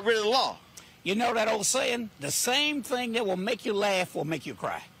rid of the law. You know that old saying, the same thing that will make you laugh will make you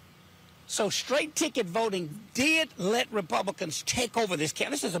cry. So straight ticket voting did let Republicans take over this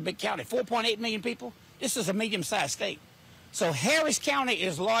county. This is a big county, 4.8 million people. This is a medium-sized state. So Harris County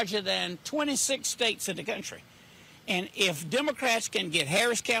is larger than 26 states in the country. And if Democrats can get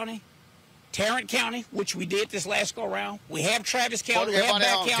Harris County, Tarrant County, which we did this last go-around, we have Travis County, we have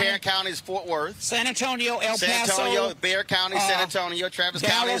Bath County. Tarrant County is Fort Worth. San Antonio, El Paso. San Antonio, Bexar County, San Antonio. Travis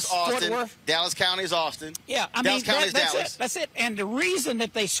County is Austin. Fort Worth. Dallas County is Austin. Yeah, Dallas County is Dallas. That's it. And the reason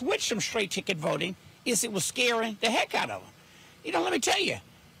that they switched from straight ticket voting is it was scaring the heck out of them. You know, let me tell you,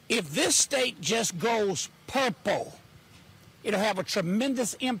 if this state just goes purple, it'll have a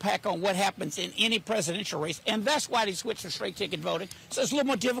tremendous impact on what happens in any presidential race, and that's why they switched to straight ticket voting. So it's a little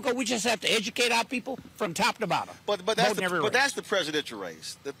more difficult. We just have to educate our people from top to bottom. But that's the presidential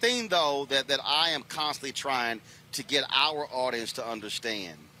race. The thing, though, that I am constantly trying to get our audience to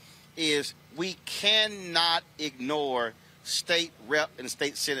understand is we cannot ignore state rep and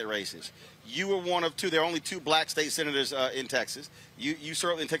state senate races. You were one of two. There are only two black state senators in Texas. You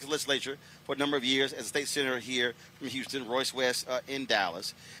served in the Texas legislature for a number of years as a state senator here from Houston, Royce West in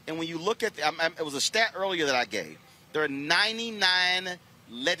Dallas. And when you look at it was a stat earlier that I gave. There are 99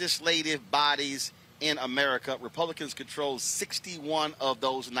 legislative bodies in America. Republicans control 61 of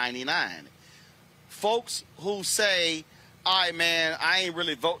those 99. Folks who say, all right, man, I ain't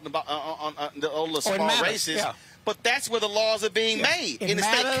really voting about on the small races. Yeah. But that's where the laws are being made, in the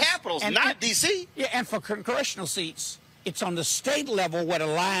state capitals, not D.C. Yeah, and for congressional seats, it's on the state level where the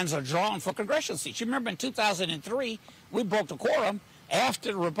lines are drawn for congressional seats. You remember in 2003, we broke the quorum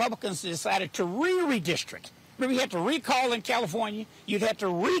after the Republicans decided to redistrict. Remember, you had to recall in California, you'd have to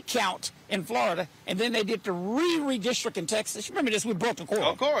recount in Florida, and then they did the redistrict in Texas. You remember this? We broke the quorum.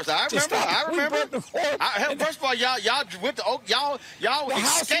 Of course, I remember. We broke the quorum. First of all, y'all went to y'all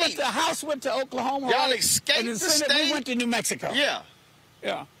escaped. The House went to Oklahoma. Y'all escaped and the Senate, state. We went to New Mexico. Yeah.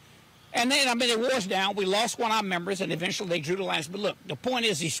 Yeah. And then, it was down. We lost one of our members, and eventually they drew the lines. But look, the point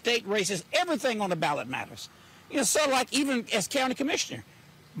is these state races, everything on the ballot matters. You know, so like even as county commissioner,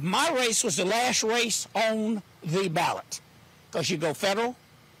 my race was the last race on the ballot because you go federal,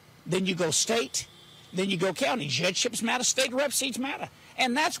 then you go state, then you go county. Judgeships matter, state rep seats matter.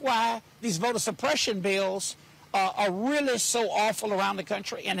 And that's why these voter suppression bills are really so awful around the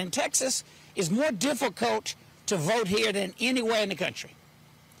country. And in Texas, it's more difficult to vote here than anywhere in the country.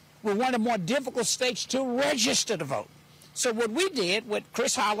 We're one of the more difficult states to register to vote. So what we did with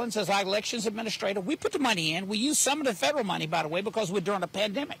Chris Hollins as our elections administrator, we put the money in. We used some of the federal money, by the way, because we're during a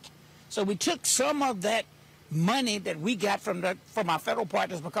pandemic. So we took some of that money that we got from our federal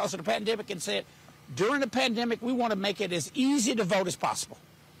partners because of the pandemic and said, during the pandemic, we want to make it as easy to vote as possible.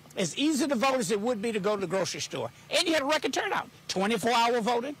 As easy to vote as it would be to go to the grocery store. And you had a record turnout, 24-hour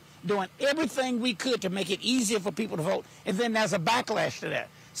voting, doing everything we could to make it easier for people to vote. And then there's a backlash to that.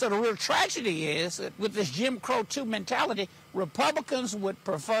 So the real tragedy is that with this Jim Crow 2 mentality, Republicans would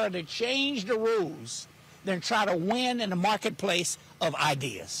prefer to change the rules than try to win in the marketplace of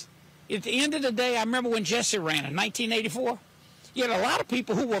ideas. At the end of the day, I remember when Jesse ran in 1984, you had a lot of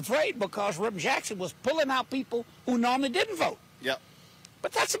people who were afraid because Reverend Jackson was pulling out people who normally didn't vote. Yep.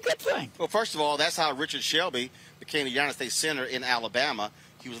 But that's a good thing. Well, first of all, that's how Richard Shelby became the United States Senator in Alabama.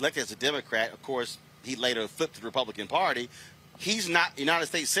 He was elected as a Democrat. Of course, he later flipped to the Republican Party. He's not a United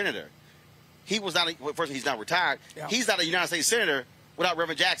States Senator. He was not, first, he's not retired. Yeah. He's not a United States Senator without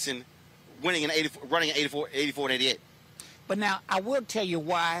Reverend Jackson running in 84 and 88. But now, I will tell you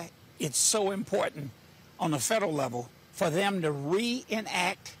why it's so important on the federal level for them to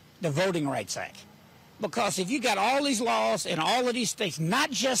reenact the Voting Rights Act. Because if you got all these laws in all of these states, not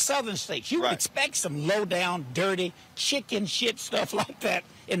just southern states, you would expect some low-down, dirty, chicken shit stuff like that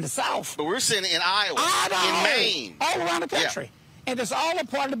in the South. But we're seeing it in Iowa, in Maine. All around the country. Yeah. And it's all a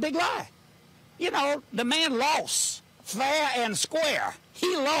part of the big lie. You know, the man lost fair and square.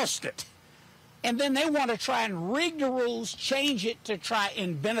 He lost it. And then they want to try and rig the rules, change it to try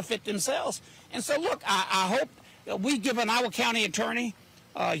and benefit themselves. And so, look, I hope we've given our county attorney,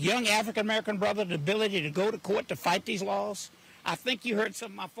 a young African-American brother, the ability to go to court to fight these laws. I think you heard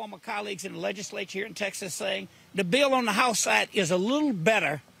some of my former colleagues in the legislature here in Texas saying the bill on the House side is a little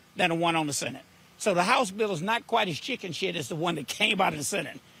better than the one on the Senate. So the House bill is not quite as chicken shit as the one that came out of the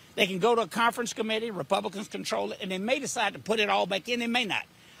Senate. They can go to a conference committee, Republicans control it, and they may decide to put it all back in, they may not.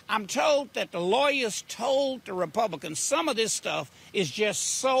 I'm told that the lawyers told the Republicans some of this stuff is just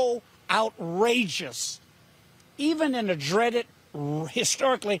so outrageous. Even in the dreaded,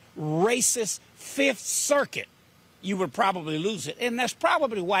 historically racist Fifth Circuit, you would probably lose it. And that's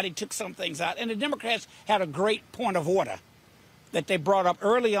probably why they took some things out. And the Democrats had a great point of order that they brought up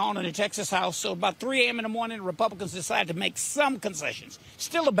early on in the Texas House. So about 3 a.m. in the morning, the Republicans decided to make some concessions.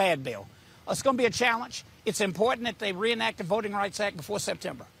 Still a bad bill. It's going to be a challenge. It's important that they reenact the Voting Rights Act before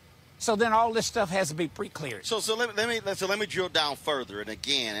September. So then all this stuff has to be pre-cleared. So let me drill down further. And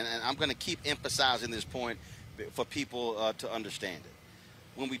again, and I'm going to keep emphasizing this point for people to understand it.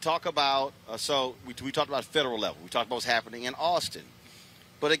 When we talk about, we talked about federal level. We talked about what's happening in Austin.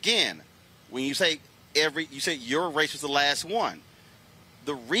 But again, when you say your race was the last one,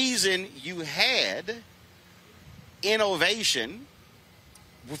 the reason you had innovation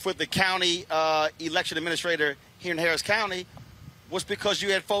with the county election administrator here in Harris County was because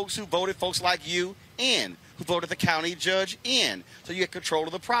you had folks like you in, who voted the county judge in. So you had control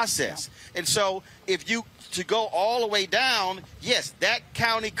of the process. Yeah. And so to go all the way down, yes, that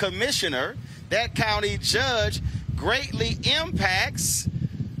county commissioner, that county judge greatly impacts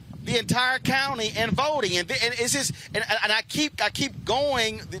the entire county and voting. And it's just, and I keep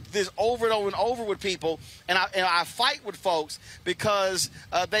going this over and over and over with people, and I fight with folks because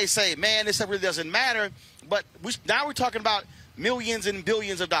they say, man, this stuff really doesn't matter. But now we're talking about millions and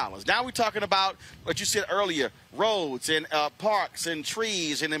billions of dollars. Now we're talking about what you said earlier, roads and parks and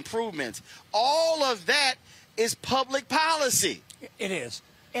trees and improvements. All of that is public policy. It is.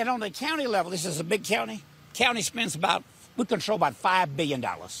 And on the county level, this is a big county. County spends we control about $5 billion.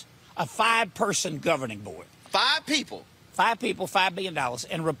 A 5-person governing board. 5 people. 5 people, $5 billion.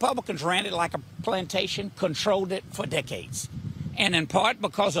 And Republicans ran it like a plantation, controlled it for decades. And in part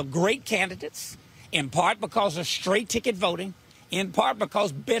because of great candidates, in part because of straight ticket voting, in part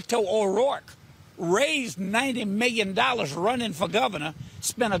because Beto O'Rourke raised $90 million running for governor,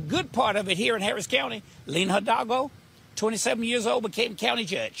 spent a good part of it here in Harris County. Lena Hidalgo, 27 years old, became county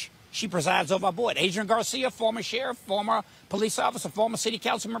judge. She presides over our board. Adrian Garcia, former sheriff, former police officer, former city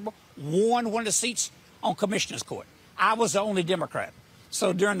council member, won one of the seats on commissioner's court. I was the only Democrat.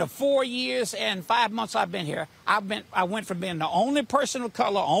 So during the 4 years and 5 months I've been here, I went from being the only person of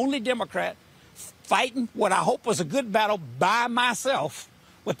color, only Democrat, fighting what I hope was a good battle by myself,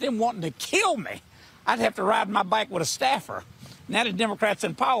 with them wanting to kill me. I'd have to ride my bike with a staffer. Now the Democrats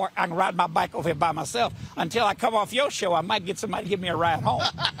in power, I can ride my bike over here by myself. Until I come off your show, I might get somebody to give me a ride home.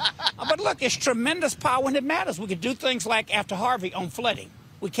 But look, it's tremendous power and it matters. We could do things like after Harvey on flooding.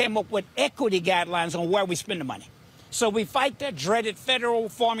 We came up with equity guidelines on where we spend the money. So we fight that dreaded federal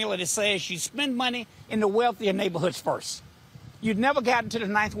formula that says you spend money in the wealthier neighborhoods first. You'd never gotten to the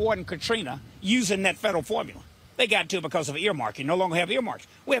 9th Ward in Katrina using that federal formula. They got to it because of earmarking. No longer have earmarks.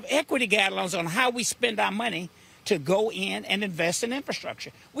 We have equity guidelines on how we spend our money to go in and invest in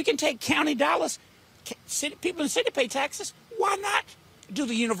infrastructure. We can take county dollars. People in the city pay taxes. Why not do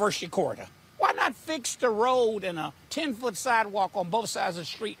the university corridor? Why not fix the road and a 10-foot sidewalk on both sides of the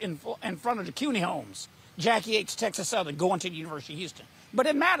street in front of the CUNY homes? Jackie H. Texas Southern going to the University of Houston. But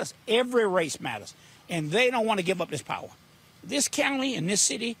it matters. Every race matters. And they don't want to give up this power. This county and this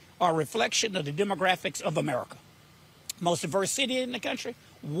city are a reflection of the demographics of America. Most diverse city in the country,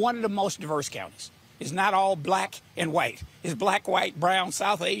 one of the most diverse counties. It's not all black and white. It's black, white, brown,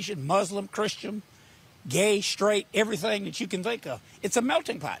 South Asian, Muslim, Christian, gay, straight, everything that you can think of. It's a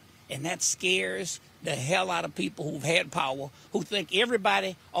melting pot. And that scares the hell out of people who've had power, who think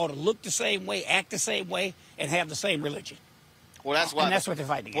everybody ought to look the same way, act the same way, and have the same religion. Well, that's why. And that's what they're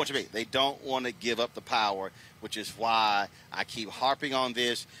fighting against. They don't want to give up the power, which is why I keep harping on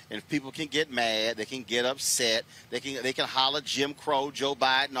this. And if people can get mad, they can get upset. They can holler Jim Crow, Joe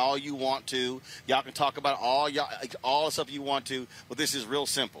Biden, all you want to. Y'all can talk about all the stuff you want to. But this is real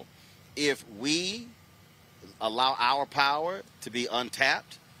simple. If we allow our power to be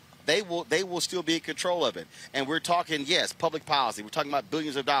untapped, they will still be in control of it. And we're talking, yes, public policy. We're talking about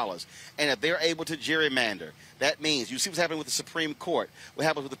billions of dollars. And if they're able to gerrymander, that means you see what's happening with the Supreme Court, what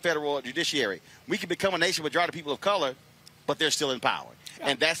happens with the federal judiciary. We can become a nation with majority of people of color, but they're still in power. Yeah.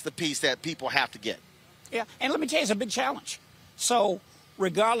 And that's the piece that people have to get. Yeah, and let me tell you, it's a big challenge. So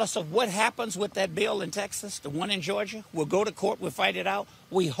regardless of what happens with that bill in Texas, the one in Georgia, we'll go to court, we'll fight it out.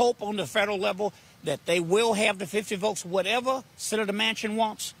 We hope on the federal level that they will have the 50 votes. Whatever Senator Manchin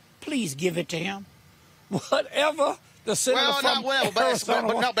wants, please give it to him. Whatever the senator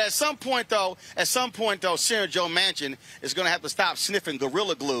but at some point though, Senator Joe Manchin is going to have to stop sniffing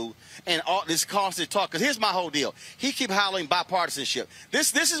Gorilla Glue and all this constant talk. Because here's my whole deal: he keep hollering bipartisanship.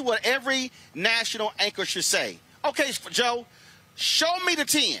 This is what every national anchor should say. Okay, Joe, show me the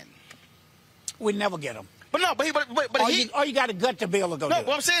 10. We never get them. But no, or you got to gut the bill to go do it.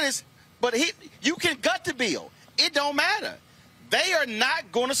 What I'm saying is, you can gut the bill. It don't matter. They are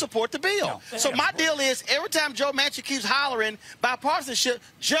not going to support the bill. No, so my deal is, every time Joe Manchin keeps hollering bipartisanship,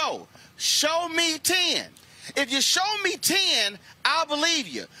 Joe, show me 10. If you show me 10, I'll believe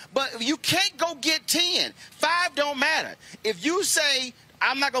you. But you can't go get 10. 5 don't matter. If you say,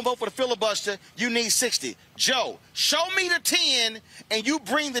 I'm not going to vote for the filibuster, you need 60. Joe, show me the 10, and you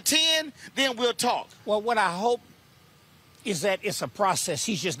bring the 10, then we'll talk. Well, what I hope is that it's a process.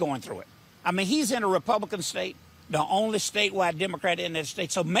 He's just going through it. I mean, he's in a Republican state, the only statewide Democrat in that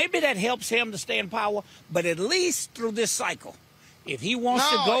state. So maybe that helps him to stay in power, but at least through this cycle. If he wants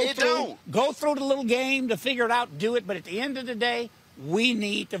to go through the little game to figure it out, do it. But at the end of the day, we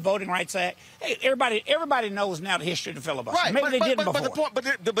need the Voting Rights Act. Hey, everybody knows now the history of the filibuster. Right, Maybe they didn't before. But the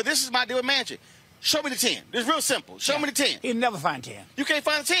point, but this is my deal with Manchin. Show me the 10. It's real simple. Show me the 10. He'll never find 10. You can't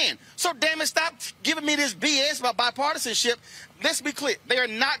find the 10. So damn it, stop giving me this BS about bipartisanship. Let's be clear. They are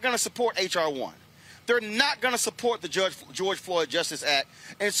not going to support H.R. 1. They're not going to support the George Floyd Justice Act.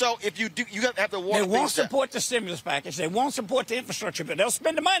 And so if you do, you have to water. They won't support the stimulus package. They won't support the infrastructure, but they'll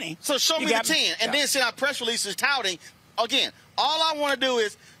spend the money. So show me the 10, and then send out press releases touting. Again, all I want to do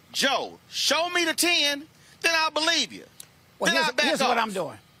is, Joe, show me the 10, then I'll believe you. Well, here's what I'm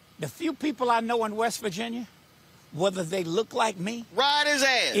doing. The few people I know in West Virginia, whether they look like me, ride his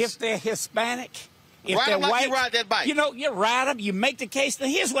ass. If they're Hispanic, if ride they're like white, you ride that bike. You know, you ride them, you make the case. Now,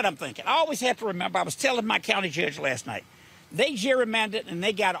 here's what I'm thinking. I always have to remember, I was telling my county judge last night, they gerrymandered and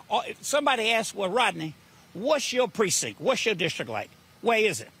they got, somebody asked, well, Rodney, what's your precinct? What's your district like? Where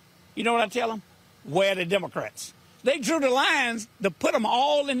is it? You know what I tell them? Where are the Democrats? They drew the lines to put them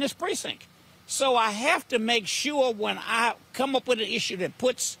all in this precinct. So I have to make sure when I come up with an issue that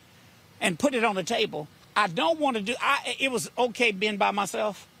put it on the table, I don't want to do, it was okay being by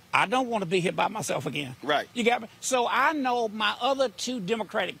myself. I don't want to be here by myself again. Right. You got me? So I know my other 2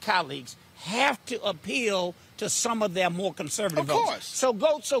 Democratic colleagues have to appeal to some of their more conservative votes. Of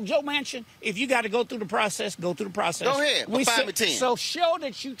course. So Joe Manchin, if you got to go through the process, go through the process. Go ahead. We'll 10. So show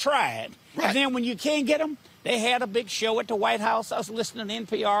that you tried. Right. And then when you can't get them, they had a big show at the White House. I was listening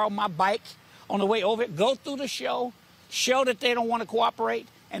to NPR on my bike on the way over. Go through the show that they don't want to cooperate.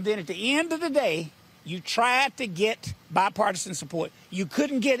 And then at the end of the day, you tried to get bipartisan support. You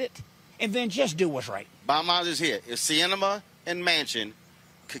couldn't get it, and then just do what's right. Bottom line is here. If Sinema and Manchin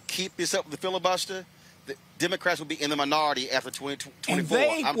could keep this up with the filibuster, the Democrats will be in the minority after 2024. And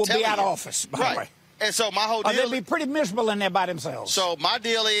they will be out of office, by the way. And so my whole deal... they'll be pretty miserable in there by themselves. So my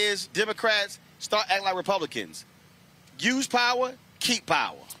deal is Democrats start acting like Republicans. Use power, keep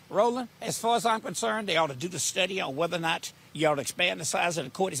power. Roland, as far as I'm concerned, they ought to do the study on whether or not you ought to expand the size of the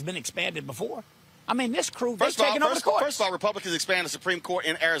court. It's been expanded before. I mean, this crew, they're taking over the court. First of all, Republicans expanded the Supreme Court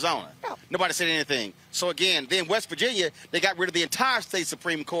in Arizona. Yeah. Nobody said anything. So, again, then West Virginia, they got rid of the entire state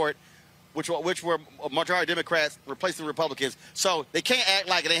Supreme Court, which were majority Democrats, replacing Republicans. So they can't act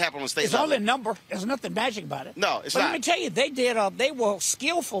like it ain't happening on the state level. It's only a number. There's nothing magic about it. No, it's not. not. Let me tell you, they were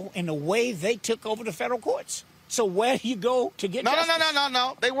skillful in the way they took over the federal courts. So where do you go to get justice?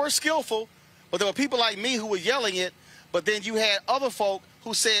 No. They were skillful, but there were people like me who were yelling it, but then you had other folk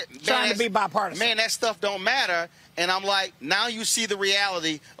who said, trying to be bipartisan. Man, that stuff don't matter. And I'm like, now you see the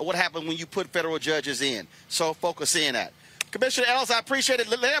reality of what happened when you put federal judges in. So focus in that. Commissioner Ellis, I appreciate it.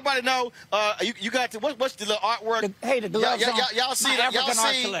 Let everybody know you got what's the little artwork? The gloves on. Y'all see my African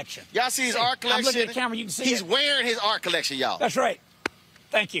art collection. Y'all see his art collection? I'm looking at the camera. You can see He's wearing his art collection, y'all. That's right.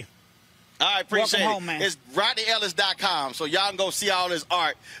 Thank you. All right, appreciate Welcome home, man. It's RodneyEllis.com, so y'all can go see all his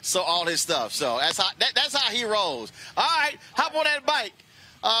art, so all his stuff. So that's how he rolls. All right, hop on that bike.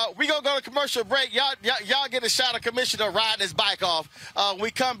 We gonna go to commercial break. Y'all get a shot of Commissioner riding his bike off. When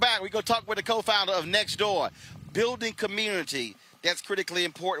we come back, we gonna talk with the co-founder of Nextdoor, building community. That's critically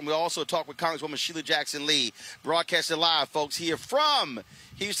important. We'll also talk with Congresswoman Sheila Jackson Lee, broadcasting live, folks, here from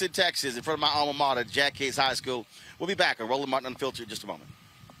Houston, Texas, in front of my alma mater, Jack Case High School. We'll be back on Roland Martin Unfiltered in just a moment.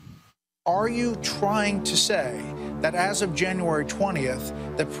 Are you trying to say that as of January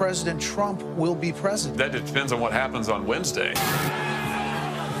 20th, that President Trump will be president? That depends on what happens on Wednesday.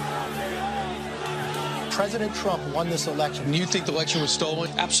 President Trump won this election. You think the election was stolen?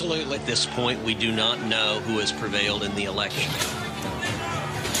 Absolutely. At this point, we do not know who has prevailed in the election.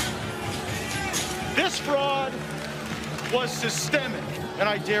 This fraud was systemic, and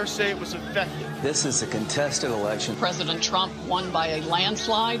I dare say it was effective. This is a contested election. President Trump won by a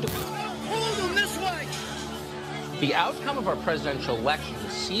landslide. Hold them this way. The outcome of our presidential election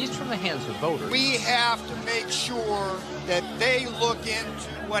was seized from the hands of voters. We have to make sure that they look into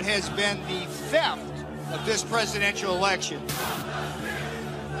what has been the theft of this presidential election.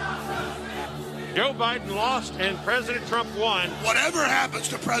 Joe Biden lost and President Trump won. Whatever happens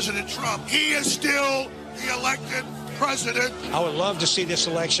to President Trump, he is still the elected president. I would love to see this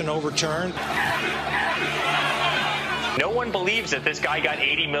election overturned. No one believes that this guy got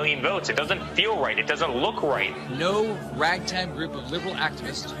 80 million votes. It doesn't feel right. It doesn't look right. No ragtag group of liberal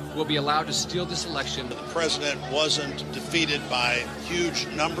activists will be allowed to steal this election. The president wasn't defeated by huge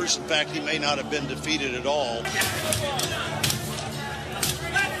numbers. In fact, he may not have been defeated at all.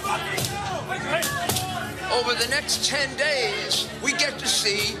 Over the next 10 days, we get to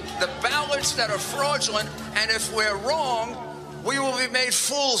see the ballots that are fraudulent, and if we're wrong, we will be made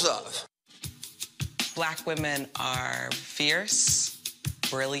fools of. Black women are fierce,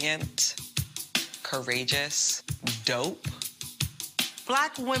 brilliant, courageous, dope.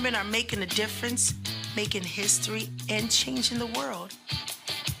 Black women are making a difference, making history, and changing the world.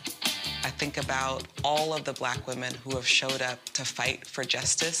 I think about all of the Black women who have showed up to fight for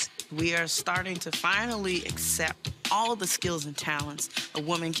justice. We are starting to finally accept all the skills and talents a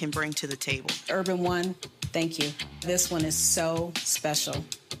woman can bring to the table. Urban One, thank you. This one is so special.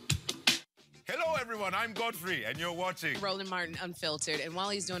 Hello, everyone. I'm Godfrey, and you're watching Roland Martin Unfiltered. And while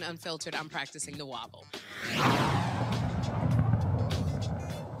he's doing Unfiltered, I'm practicing the wobble.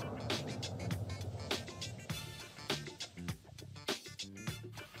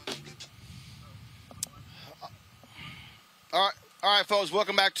 All right, folks,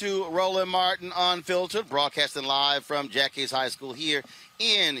 welcome back to Roland Martin Unfiltered, broadcasting live from Jack Case High School here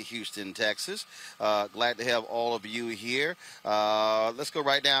in Houston, Texas. Glad to have all of you here. Let's go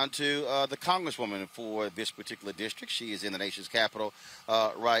right down to the Congresswoman for this particular district. She is in the nation's capital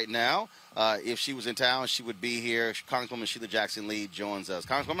right now. If she was in town, she would be here. Congresswoman Sheila Jackson Lee joins us.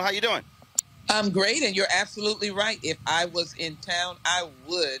 Congresswoman, how you doing? I'm great, and you're absolutely right. If I was in town, I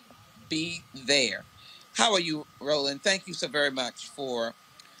would be there. How are you, Roland? Thank you so very much for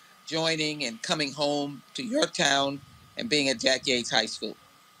joining and coming home to your town and being at Jack Yates High School.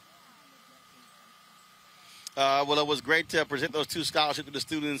 Well, it was great to present those two scholarships to the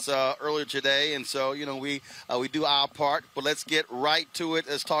students earlier today, and so we do our part. But let's get right to it.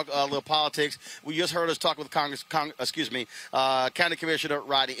 Let's talk a little politics. We just heard us talk with County Commissioner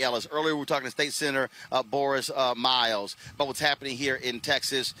Rodney Ellis. Earlier, we were talking to State Senator Boris Miles about what's happening here in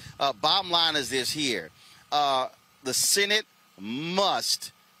Texas. Bottom line is this here: the Senate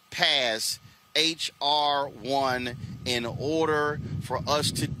must pass H.R. 1 in order for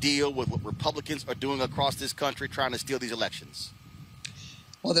us to deal with what Republicans are doing across this country trying to steal these elections?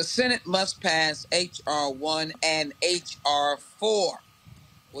 Well, the Senate must pass H.R. 1 and H.R. 4,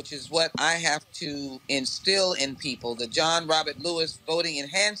 which is what I have to instill in people. The John Robert Lewis voting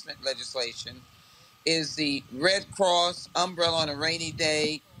enhancement legislation is the Red Cross umbrella on a rainy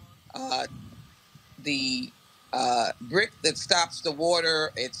day, the brick that stops the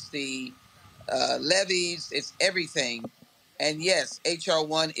water. It's the levies, it's everything. And yes, H.R.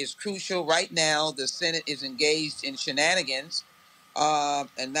 1 is crucial. Right now, the Senate is engaged in shenanigans,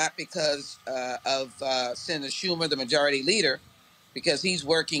 and not because of Senator Schumer, the majority leader, because he's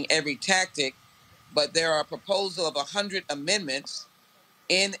working every tactic, but there are a proposal of 100 amendments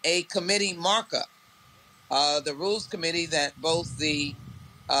in a committee markup. The Rules Committee that both the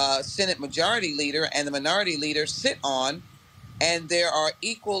Senate majority leader and the minority leader sit on, and there are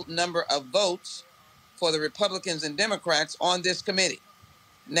equal number of votes for the Republicans and Democrats on this committee.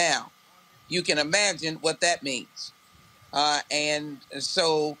 Now, you can imagine what that means. And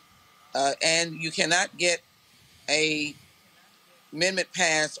you cannot get a amendment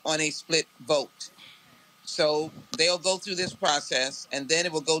passed on a split vote. So they'll go through this process, and then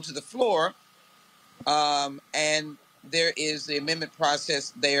it will go to the floor, and there is the amendment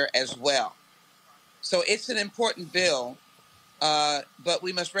process there as well. So it's an important bill. But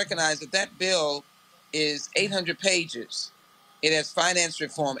we must recognize that that bill is 800 pages. It has finance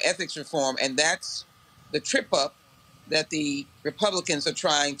reform, ethics reform, and that's the trip up that the Republicans are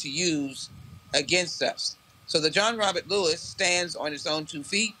trying to use against us. So the John Robert Lewis stands on its own 2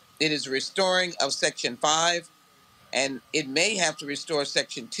 feet. It is a restoring of Section 5, and it may have to restore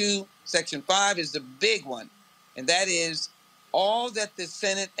Section 2. Section 5 is the big one, and that is all that the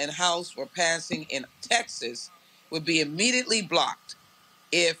Senate and House were passing in Texas would be immediately blocked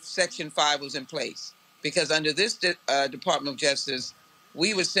if Section 5 was in place. Because under this Department of Justice,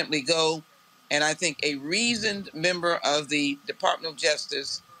 we would simply go, and I think a reasoned member of the Department of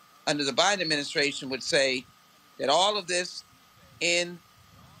Justice under the Biden administration would say that all of this in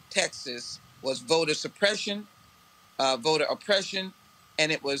Texas was voter suppression, voter oppression,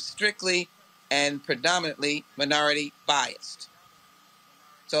 and it was strictly and predominantly minority biased.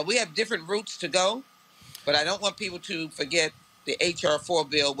 So we have different routes to go. But I don't want people to forget the H.R. 4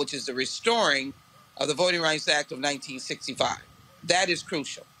 bill, which is the restoring of the Voting Rights Act of 1965. That is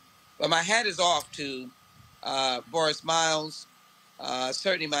crucial. But my hat is off to Boris Miles,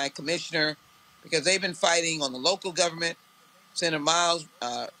 certainly my commissioner, because they've been fighting on the local government. Senator Miles,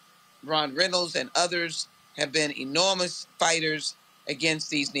 Ron Reynolds, and others have been enormous fighters against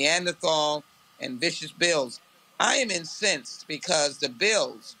these Neanderthal and vicious bills. I am incensed because the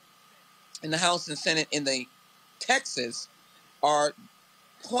bills in the House and Senate in the Texas are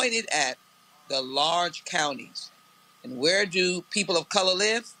pointed at the large counties. And where do people of color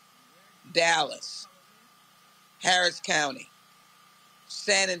live? Dallas, Harris County,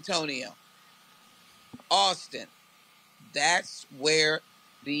 San Antonio, Austin. That's where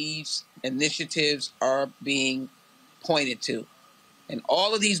these initiatives are being pointed to. And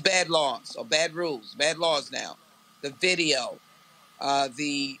all of these bad laws, or bad rules, bad laws now, the video,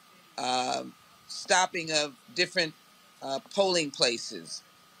 the stopping of different polling places,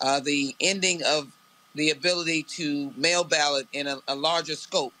 the ending of the ability to mail ballot in a larger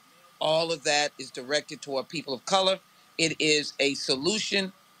scope, all of that is directed toward people of color. It is a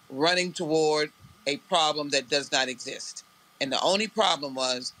solution running toward a problem that does not exist. And the only problem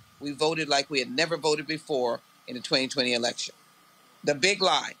was we voted like we had never voted before in the 2020 election. The big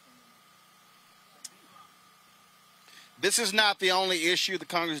lie. This is not the only issue the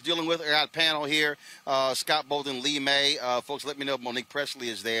Congress is dealing with. I got a panel here, Scott Bolden, Lee May. Folks, let me know if Monique Presley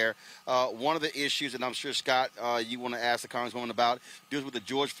is there. One of the issues, and I'm sure, Scott, you want to ask the Congresswoman about, deals with the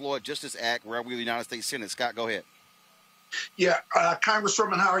George Floyd Justice Act, where we the United States Senate. Scott, go ahead. Yeah,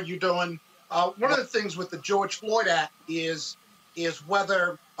 Congresswoman, how are you doing? One of the things with the George Floyd Act is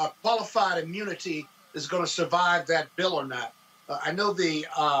whether qualified immunity is going to survive that bill or not. I know the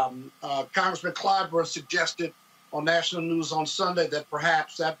Congressman Clyburn suggested on national news on Sunday that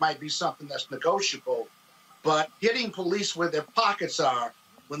perhaps that might be something that's negotiable. But hitting police where their pockets are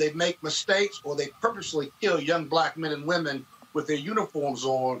when they make mistakes or they purposely kill young black men and women with their uniforms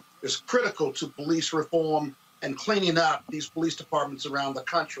on is critical to police reform and cleaning up these police departments around the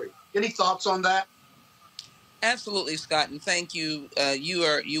country. Any thoughts on that? Absolutely, Scott, and thank you.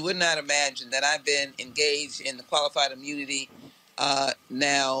 You would not imagine that I've been engaged in the qualified immunity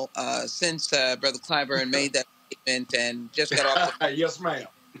now since Brother Clyburn made that statement, and just got off the yes, ma'am.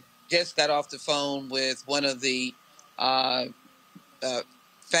 Just got off the phone with one of the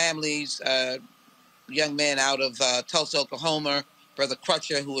families, young man out of Tulsa, Oklahoma, Brother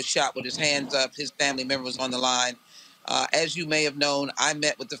Crutcher, who was shot with his hands up. His family member was on the line. As you may have known, I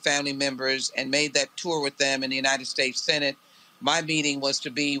met with the family members and made that tour with them in the United States Senate. My meeting was to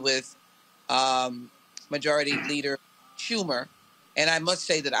be with Majority Leader Schumer. And I must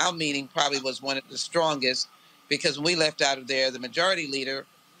say that our meeting probably was one of the strongest, because when we left out of there, the Majority Leader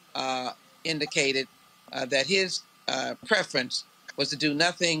indicated that his preference was to do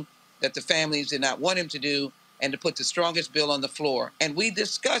nothing that the families did not want him to do, and to put the strongest bill on the floor. And we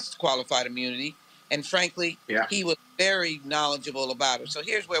discussed qualified immunity, and frankly, he was very knowledgeable about it. So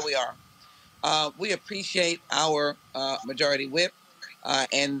here's where we are. We appreciate our Majority Whip,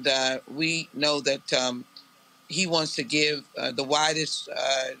 and we know that he wants to give the widest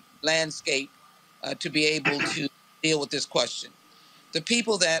landscape to be able to deal with this question. The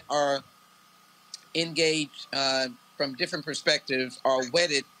people that are engaged from different perspectives are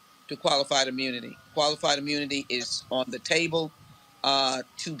wedded to qualified immunity. Qualified immunity is on the table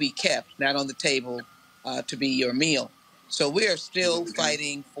to be kept, not on the table to be your meal. So we are still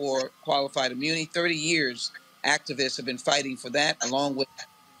fighting for qualified immunity. 30 years, activists have been fighting for that, along with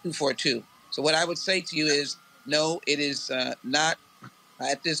 242. So what I would say to you is, no, it is not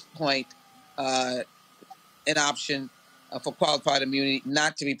at this point an option for qualified immunity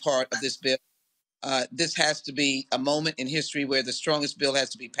not to be part of this bill. This has to be a moment in history where the strongest bill has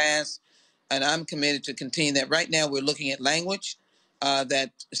to be passed, and I'm committed to continue that. Right now, we're looking at language that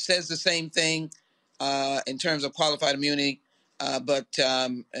says the same thing in terms of qualified immunity, but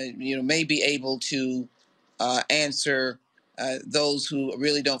may be able to answer those who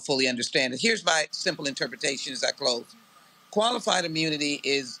really don't fully understand it. Here's my simple interpretation as I close. Qualified immunity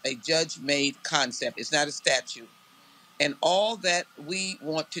is a judge-made concept. It's not a statute. And all that we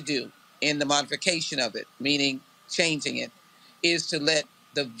want to do in the modification of it, meaning changing it, is to let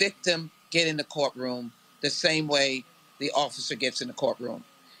the victim get in the courtroom the same way the officer gets in the courtroom.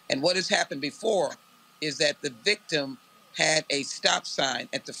 And what has happened before is that the victim had a stop sign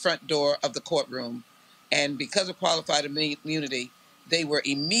at the front door of the courtroom, and because of qualified immunity, they were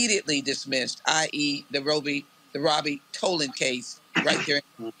immediately dismissed, i.e. the Robbie Tolan case right there,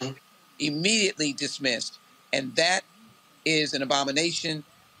 immediately dismissed. And that is an abomination.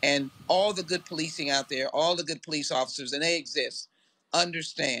 And all the good policing out there, all the good police officers, and they exist,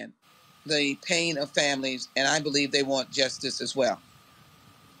 understand the pain of families, and I believe they want justice as well.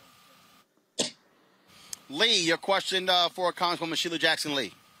 Lee, your question for Congresswoman Sheila Jackson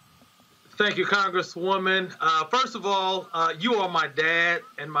Lee. Thank you, Congresswoman. First of all, you are my dad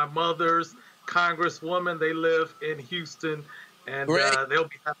and my mother's Congresswoman. They live in Houston, and they'll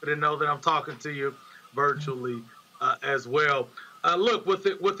be happy to know that I'm talking to you virtually as well. Look, with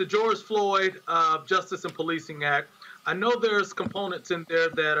the George Floyd Justice and Policing Act, I know there's components in there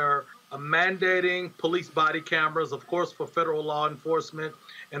that are mandating police body cameras, of course, for federal law enforcement,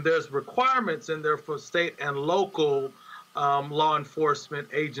 and there's requirements in there for state and local law enforcement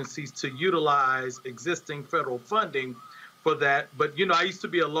agencies to utilize existing federal funding for that. But, you know, I used to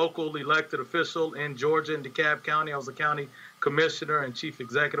be a local elected official in Georgia in DeKalb County. I was a county commissioner and chief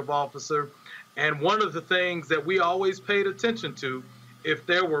executive officer. And one of the things that we always paid attention to, if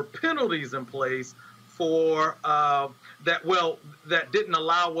there were penalties in place for that didn't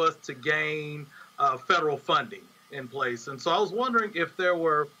allow us to gain federal funding in place. And so I was wondering if there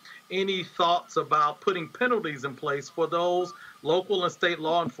were any thoughts about putting penalties in place for those local and state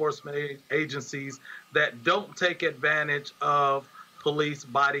law enforcement agencies that don't take advantage of police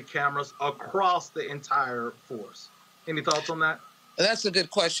body cameras across the entire force. Any thoughts on that? That's a good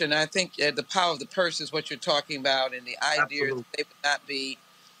question. I think the power of the purse is what you're talking about, and the idea that they would not be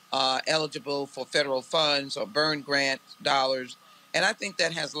eligible for federal funds or burn grant dollars. And I think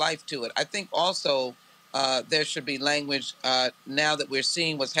that has life to it. I think also there should be language now that we're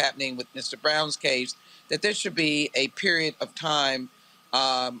seeing what's happening with Mr. Brown's case, that there should be a period of time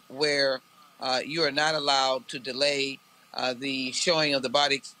where you are not allowed to delay the showing of the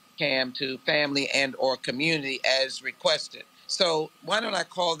body cam to family and or community as requested. So why don't I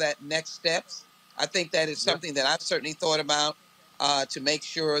call that next steps? I think that is something that I've certainly thought about to make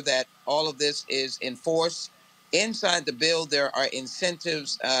sure that all of this is enforced. Inside the bill, there are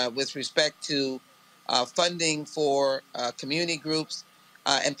incentives with respect to funding for community groups,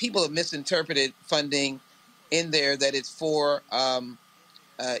 and people have misinterpreted funding in there that it's for,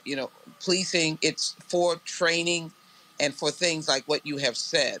 policing. It's for training and for things like what you have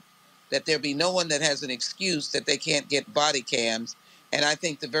said, that there be no one that has an excuse that they can't get body cams. And I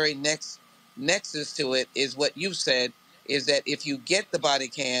think the very nexus to it is what you've said, is that if you get the body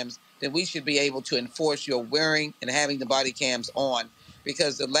cams, then we should be able to enforce your wearing and having the body cams on.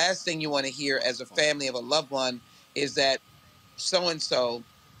 Because the last thing you want to hear as a family of a loved one is that so-and-so,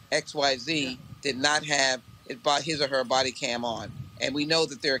 XYZ, did not have his or her body cam on. And we know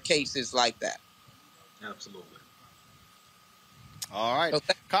that there are cases like that. Absolutely. All right. So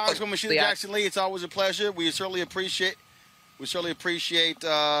Congresswoman Sheila Jackson Lee, it's always a pleasure. We certainly appreciate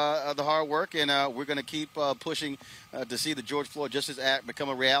the hard work, and we're going to keep pushing to see the George Floyd Justice Act become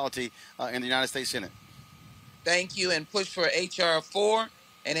a reality in the United States Senate. Thank you, and push for H.R. 4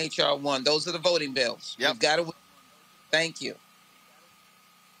 and H.R. 1. Those are the voting bills. Yep. We've got to win. Thank you.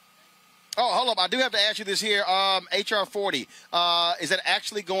 Oh, hold up. I do have to ask you this here. H.R. 40, is that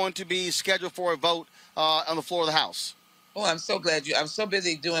actually going to be scheduled for a vote on the floor of the House? Oh, I'm so glad I'm so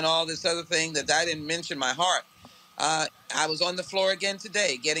busy doing all this other thing that I didn't mention my heart. I was on the floor again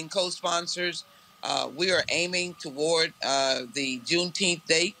today getting co-sponsors. We are aiming toward the Juneteenth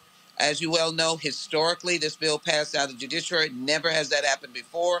date. As you well know, historically, this bill passed out of the judiciary. Never has that happened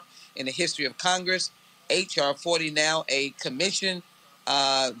before in the history of Congress. H.R. 40 now a commission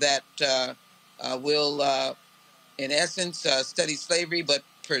that will, in essence, study slavery, but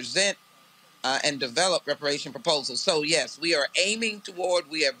present and develop reparation proposals. So, yes, we are aiming toward,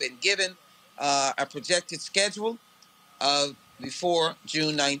 we have been given a projected schedule before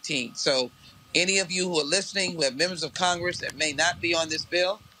June 19th. So any of you who are listening, who have members of Congress that may not be on this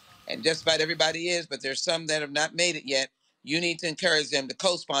bill, and just about everybody is, but there's some that have not made it yet, you need to encourage them to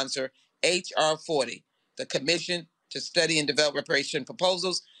co-sponsor H.R. 40, the Commission to Study and Develop Reparation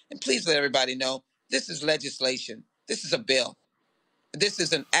Proposals. And please let everybody know, this is legislation. This is a bill. This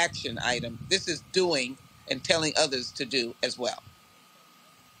is an action item. This is doing and telling others to do as well.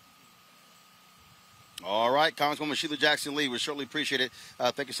 All right, Congresswoman Sheila Jackson Lee, we certainly appreciate it.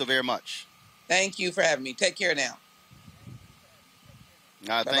 Thank you so very much. Thank you for having me. Take care now.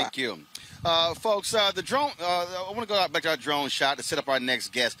 Thank you. Folks, the drone, I want to go back to our drone shot to set up our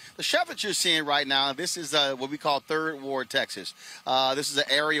next guest. The shot that you're seeing right now, this is what we call Third Ward, Texas. This is an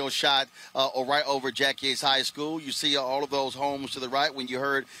aerial shot right over Jack Yates High School. You see all of those homes to the right. When you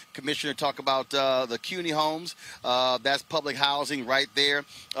heard Commissioner talk about the CUNY homes, that's public housing right there.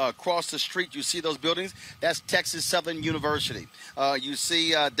 Across the street, you see those buildings. That's Texas Southern University. You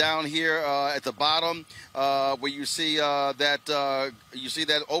see down here at the bottom where you see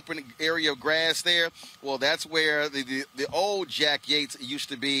that open area of grass there. Well, that's where the old Jack Yates used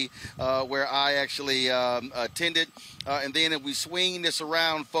to be, where I actually attended. And then if we swing this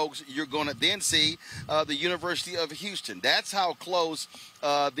around, folks, you're going to then see the University of Houston. That's how close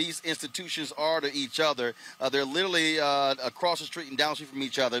these institutions are to each other. They're literally across the street and down the street from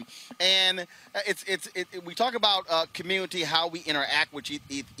each other. And we talk about community, how we interact with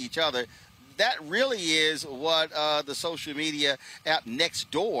each other. That really is what the social media app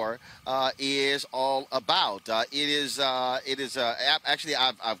Nextdoor is all about. It is app. Actually,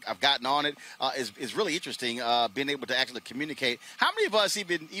 I've gotten on it. It's really interesting being able to actually communicate. How many of us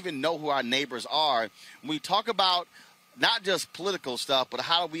even know who our neighbors are? When we talk about not just political stuff, but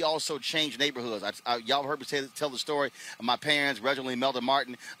how do we also change neighborhoods? Y'all heard me tell the story of my parents, Reginald and Melda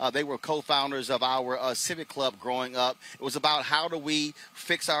Martin. They were co-founders of our civic club growing up. It was about how do we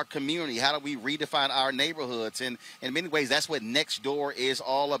fix our community? How do we redefine our neighborhoods? And in many ways, that's what Nextdoor is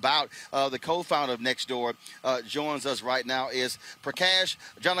all about. The co-founder of Nextdoor joins us right now is Prakash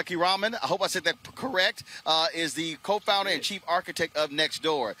Janakiraman. I hope I said that correct. Is the co-founder and chief architect of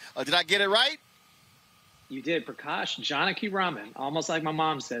Nextdoor. Did I get it right? You did. Prakash Janakiraman, almost like my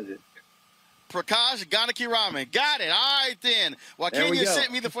mom says it. Prakash Janakiraman. Got it. All right, then. Well, Kenya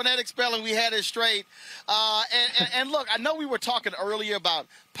sent me the phonetic spelling. We had it straight. And look, I know we were talking earlier about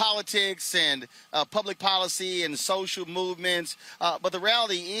politics and public policy and social movements, but the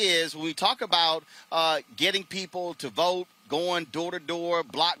reality is when we talk about getting people to vote, going door to door,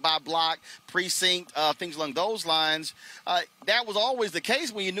 block by block, precinct, things along those lines. That was always the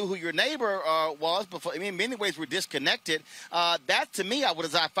case when you knew who your neighbor was. Before, I mean, in many ways, we're disconnected. That, to me, I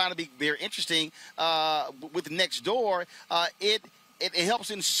find to be very interesting with Nextdoor. It helps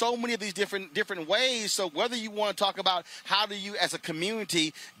in so many of these different ways. So whether you want to talk about how do you as a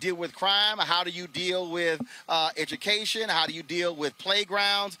community deal with crime, how do you deal with education, how do you deal with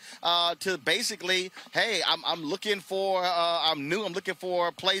playgrounds, to basically, hey, I'm looking for I'm looking for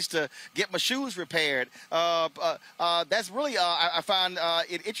a place to get my shoes repaired. That's really I find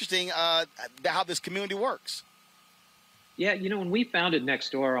it interesting how this community works. Yeah, you know, when we founded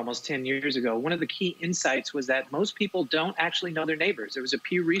Nextdoor almost 10 years ago, one of the key insights was that most people don't actually know their neighbors. There was a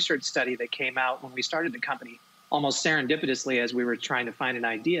Pew Research study that came out when we started the company, almost serendipitously as we were trying to find an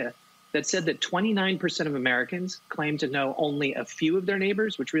idea, that said that 29% of Americans claim to know only a few of their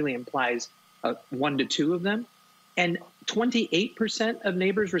neighbors, which really implies 1 to 2 of them. And 28% of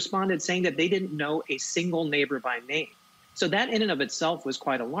neighbors responded saying that they didn't know a single neighbor by name. So that in and of itself was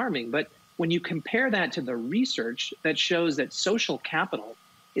quite alarming. But when you compare that to the research that shows that social capital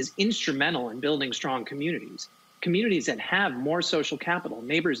is instrumental in building strong communities, communities that have more social capital,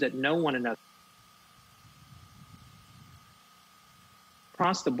 neighbors that know one another,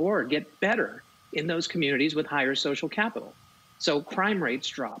 across the board get better in those communities with higher social capital. So crime rates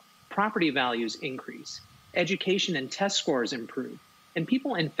drop, property values increase, education and test scores improve, and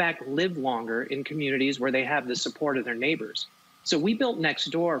people, in fact, live longer in communities where they have the support of their neighbors. So we built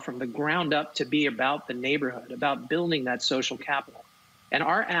Nextdoor from the ground up to be about the neighborhood, about building that social capital. And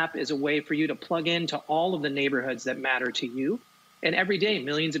our app is a way for you to plug into all of the neighborhoods that matter to you. And every day,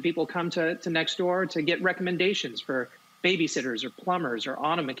 millions of people come to Nextdoor to get recommendations for babysitters or plumbers or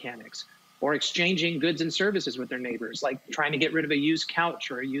auto mechanics, or exchanging goods and services with their neighbors, like trying to get rid of a used couch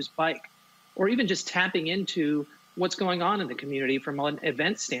or a used bike, or even just tapping into what's going on in the community from an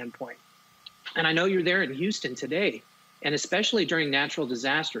event standpoint. And I know you're there in Houston today. And especially during natural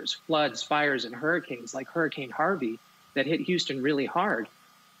disasters, floods, fires, and hurricanes like Hurricane Harvey that hit Houston really hard,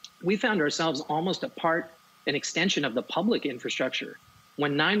 we found ourselves almost an extension of the public infrastructure.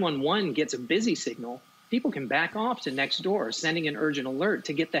 When 911 gets a busy signal, people can back off to Nextdoor, sending an urgent alert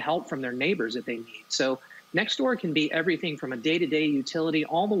to get the help from their neighbors that they need. So Nextdoor can be everything from a day-to-day utility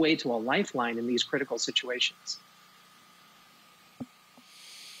all the way to a lifeline in these critical situations.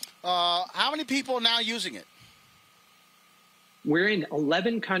 How many people are now using it? We're in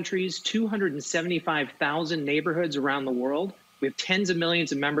 11 countries, 275,000 neighborhoods around the world. We have tens of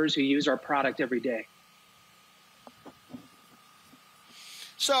millions of members who use our product every day.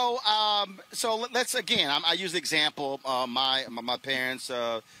 So let's again. I use the example. My parents.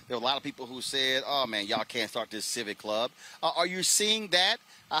 There were a lot of people who said, "Oh man, y'all can't start this civic club." Are you seeing that?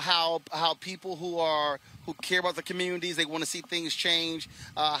 How people who care about the communities, they want to see things change.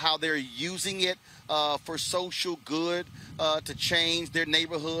 How they're using it for social good, to change their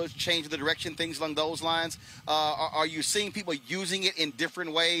neighborhoods, change the direction, things along those lines. Are you seeing people using it in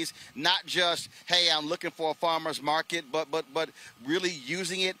different ways? Not just, hey, I'm looking for a farmer's market, but really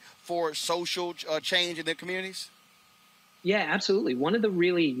using it for social change in their communities? Yeah, absolutely. One of the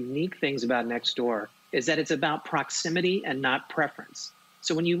really unique things about Nextdoor is that it's about proximity and not preference.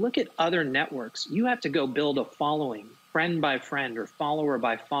 So when you look at other networks, you have to go build a following, friend by friend or follower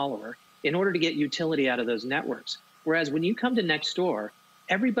by follower, in order to get utility out of those networks. Whereas when you come to Nextdoor,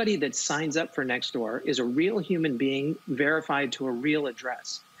 everybody that signs up for Nextdoor is a real human being verified to a real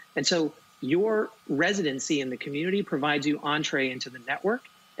address. And so your residency in the community provides you entree into the network.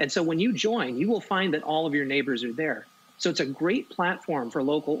 And so when you join, you will find that all of your neighbors are there. So it's a great platform for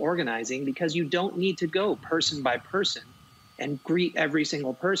local organizing because you don't need to go person by person and greet every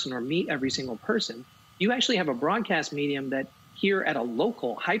single person or meet every single person. You actually have a broadcast medium that here at a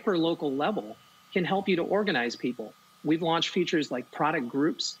local, hyper-local level can help you to organize people. We've launched features like product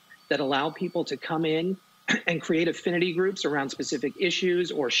groups that allow people to come in and create affinity groups around specific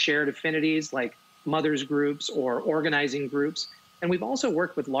issues or shared affinities like mothers groups or organizing groups. And we've also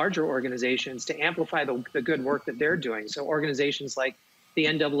worked with larger organizations to amplify the good work that they're doing. So organizations like the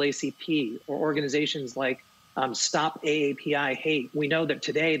NAACP or organizations like Stop AAPI Hate. We know that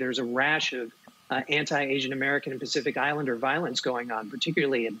today there's a rash of anti-Asian American and Pacific Islander violence going on,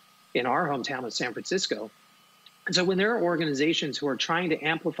 particularly in our hometown of San Francisco. And so when there are organizations who are trying to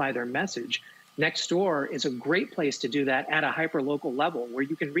amplify their message, Nextdoor is a great place to do that at a hyper-local level where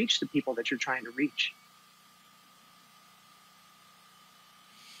you can reach the people that you're trying to reach.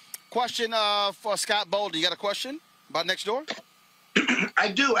 Question for Scott Bolden. You got a question about Nextdoor? I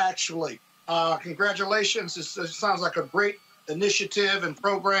do, actually. Congratulations. This sounds like a great initiative and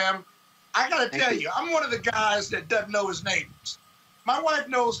program. I got to tell you, I'm one of the guys that doesn't know his neighbors. My wife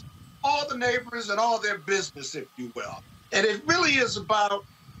knows all the neighbors and all their business, if you will. And it really is about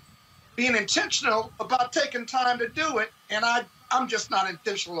being intentional about taking time to do it. And I'm just not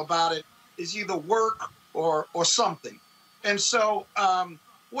intentional about it. It's either work or something. And so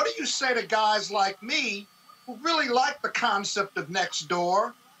what do you say to guys like me who really like the concept of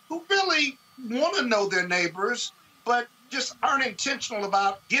Nextdoor, who really want to know their neighbors, but just aren't intentional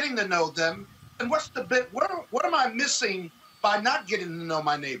about getting to know them? And what's the bit? What am I missing by not getting to know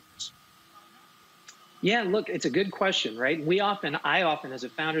my neighbors? Yeah, look, it's a good question, right? I often, as a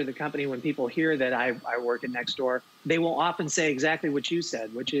founder of the company, when people hear that I work at Nextdoor, they will often say exactly what you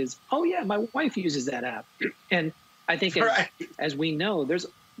said, which is, oh yeah, my wife uses that app. And I think as we know,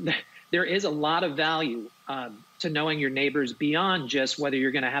 there is a lot of value to knowing your neighbors beyond just whether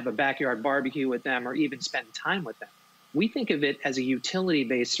you're going to have a backyard barbecue with them or even spend time with them. We think of it as a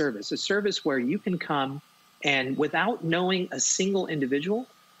utility-based service, a service where you can come and without knowing a single individual,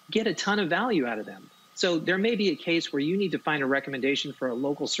 get a ton of value out of them. So there may be a case where you need to find a recommendation for a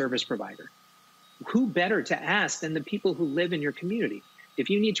local service provider. Who better to ask than the people who live in your community? If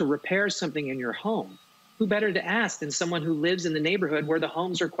you need to repair something in your home, who better to ask than someone who lives in the neighborhood where the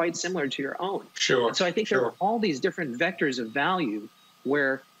homes are quite similar to your own? Sure. And so I think there are all these different vectors of value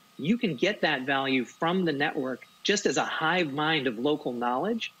where you can get that value from the network just as a hive mind of local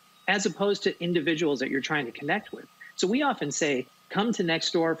knowledge, as opposed to individuals that you're trying to connect with. So we often say, come to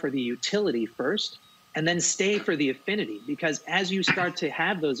Nextdoor for the utility first, and then stay for the affinity, because as you start to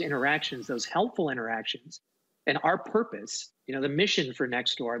have those interactions, those helpful interactions, and our purpose, the mission for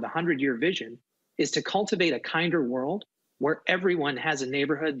Nextdoor, the 100-year vision, is to cultivate a kinder world where everyone has a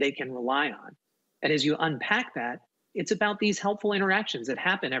neighborhood they can rely on. And as you unpack that, it's about these helpful interactions that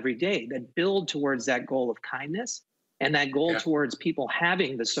happen every day that build towards that goal of kindness and that goal towards people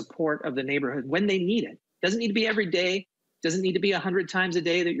having the support of the neighborhood when they need it. Doesn't need to be every day. Doesn't need to be 100 times a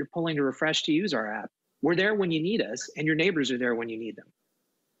day that you're pulling to refresh to use our app. We're there when you need us, and your neighbors are there when you need them.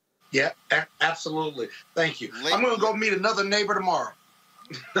 Yeah, absolutely. Thank you. I'm going to go meet another neighbor tomorrow.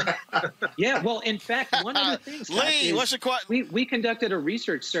 Yeah, well, in fact, one of the things, Lee, what's your question? We conducted a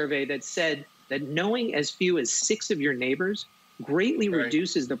research survey that said that knowing as few as 6 of your neighbors greatly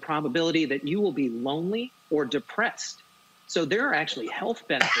reduces the probability that you will be lonely or depressed. So there are actually health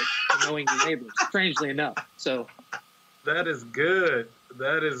benefits to knowing your neighbors, strangely enough. So that is good.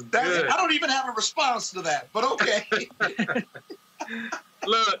 That is good. I don't even have a response to that, but okay.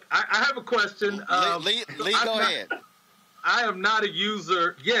 Look, I have a question. Lee, go ahead. I am not a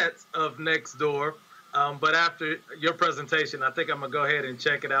user yet of Nextdoor, But after your presentation, I think I'm going to go ahead and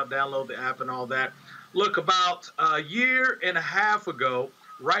check it out, download the app and all that. Look, about a year and a half ago,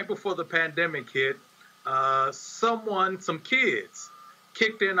 right before the pandemic hit, some kids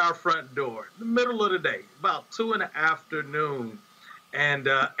kicked in our front door in the middle of the day, about 2 in the afternoon. And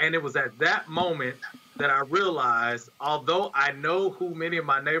it was at that moment that I realized, although I know who many of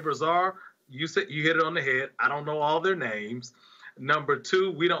my neighbors are, you hit it on the head. I don't know all their names. Number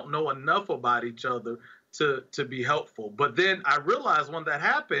 2, we don't know enough about each other to be helpful. But then I realized when that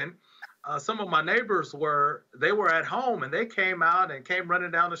happened, some of my neighbors were at home, and they came out and came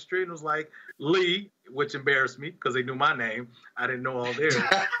running down the street and was like, Lee, which embarrassed me because they knew my name. I didn't know all theirs.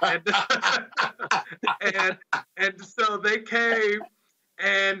 and so they came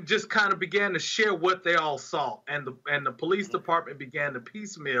and just kind of began to share what they all saw. And the police department began to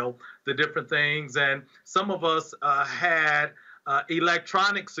piecemeal the different things. And some of us had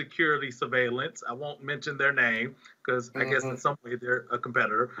electronic security surveillance. I won't mention their name because I guess in some way they're a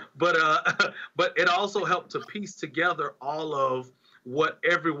competitor. But it also helped to piece together all of what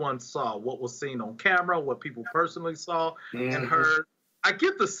everyone saw, what was seen on camera, what people personally saw and heard. I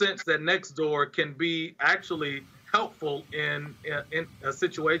get the sense that Nextdoor can be actually helpful in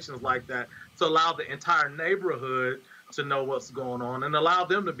situations like that, to allow the entire neighborhood to know what's going on and allow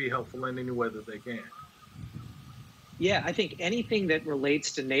them to be helpful in any way that they can. Yeah, I think anything that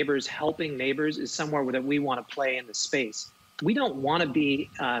relates to neighbors helping neighbors is somewhere that we want to play in the space. We don't want to be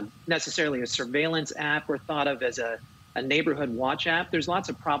necessarily a surveillance app or thought of as a neighborhood watch app. There's lots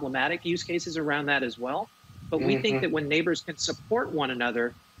of problematic use cases around that as well. But we think that when neighbors can support one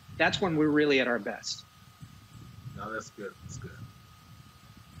another, that's when we're really at our best. No, that's good. That's good.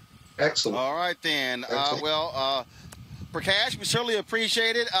 Excellent. All right, then. Prakash, we certainly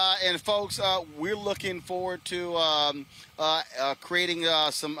appreciate it. And, folks, we're looking forward to creating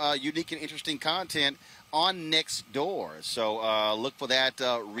some unique and interesting content on Nextdoor. So look for that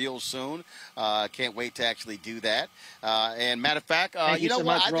real soon. Can't wait to actually do that. And, matter of fact, you know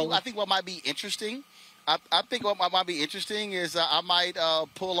what? I think what might be interesting I think what might be interesting is I might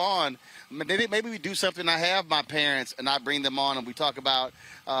pull on. Maybe we do something. I have my parents and I bring them on and we talk about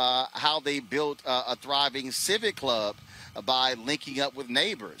how they built a thriving civic club by linking up with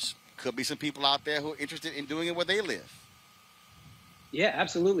neighbors. Could be some people out there who are interested in doing it where they live. Yeah,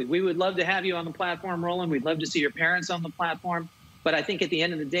 absolutely. We would love to have you on the platform, Roland. We'd love to see your parents on the platform. But I think at the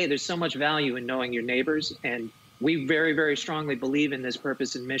end of the day, there's so much value in knowing your neighbors. And we very, very strongly believe in this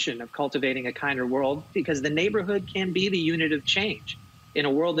purpose and mission of cultivating a kinder world, because the neighborhood can be the unit of change. In a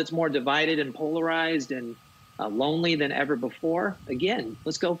world that's more divided and polarized and lonely than ever before, again,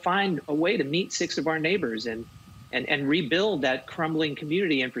 let's go find a way to meet 6 of our neighbors and rebuild that crumbling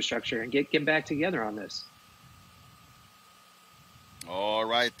community infrastructure and get back together on this. All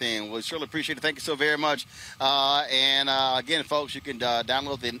right, then. Well, surely appreciate it. Thank you so very much. Again, folks, you can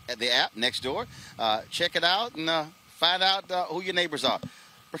download the app Nextdoor. Check it out and find out who your neighbors are.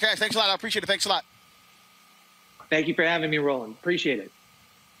 Prakash, thanks a lot. I appreciate it. Thanks a lot. Thank you for having me, Roland. Appreciate it.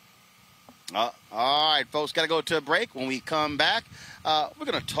 All right, folks, got to go to a break. When we come back, we're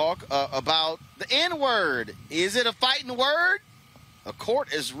going to talk about the N-word. Is it a fighting word? A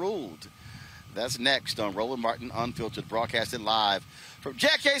court has ruled. That's next on Roland Martin Unfiltered, broadcasted live from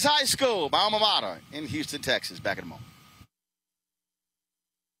Jack Case High School, my alma mater in Houston, Texas. Back in a moment.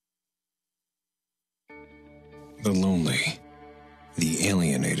 The lonely, the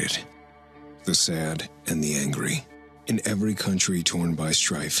alienated, the sad, and the angry. In every country torn by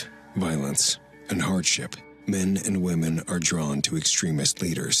strife, violence, and hardship, men and women are drawn to extremist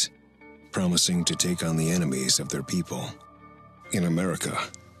leaders, promising to take on the enemies of their people. In America,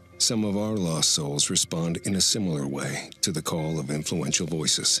 some of our lost souls respond in a similar way to the call of influential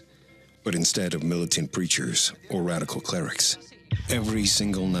voices, but instead of militant preachers or radical clerics. Every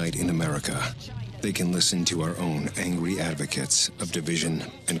single night in America, they can listen to our own angry advocates of division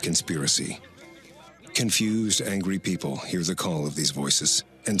and conspiracy. Confused, angry people hear the call of these voices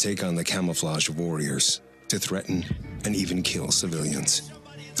and take on the camouflage of warriors to threaten and even kill civilians.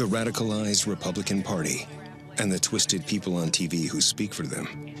 The radicalized Republican Party and the twisted people on TV who speak for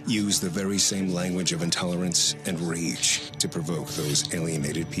them use the very same language of intolerance and rage to provoke those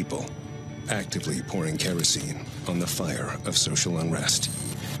alienated people, actively pouring kerosene on the fire of social unrest.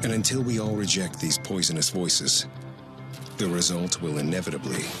 And until we all reject these poisonous voices, the result will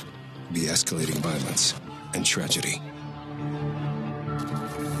inevitably be escalating violence and tragedy.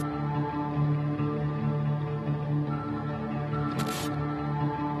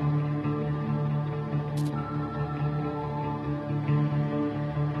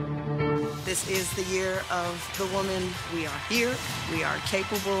 This is the year of the woman. We are here. We are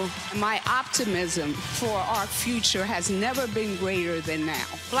capable. My optimism for our future has never been greater than now.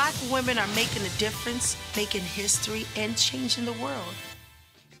 Black women are making a difference, making history, and changing the world.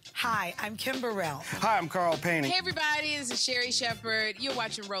 Hi, I'm Kim Burrell. Hi, I'm Carl Payne. Hey, everybody, this is Sherry Shepherd. You're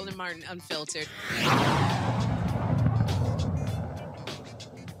watching Roland Martin Unfiltered.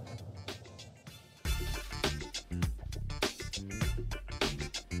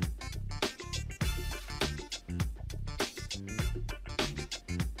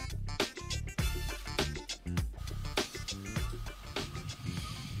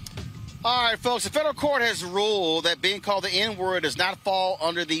 All right, folks, the federal court has ruled that being called the N-word does not fall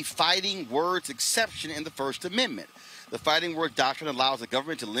under the fighting words exception in the First Amendment. The fighting word doctrine allows the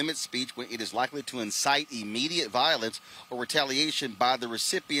government to limit speech when it is likely to incite immediate violence or retaliation by the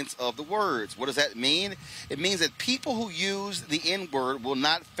recipients of the words. What does that mean? It means that people who use the N-word will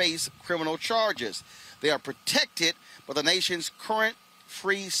not face criminal charges. They are protected by the nation's current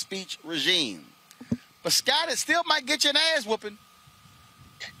free speech regime. But, Scott, it still might get you an ass whooping.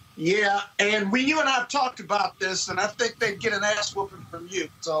 Yeah, and you and I have talked about this, and I think they'd get an ass whooping from you.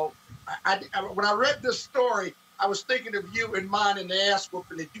 So when I read this story, I was thinking of you in mind and the ass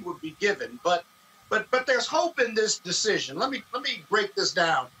whooping that you would be given. But there's hope in this decision. Let me break this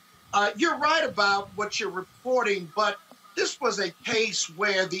down. You're right about what you're reporting, but this was a case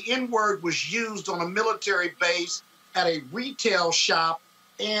where the N-word was used on a military base at a retail shop,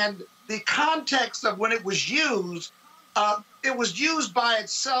 and the context of when it was used by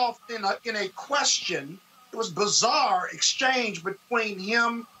itself in a question. It was bizarre exchange between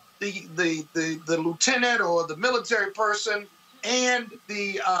him, the lieutenant or the military person, and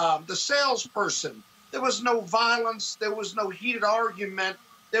the salesperson. There was no violence. There was no heated argument.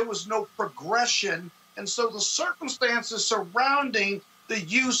 There was no progression. And so the circumstances surrounding the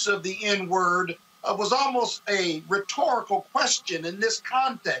use of the N-word was almost a rhetorical question in this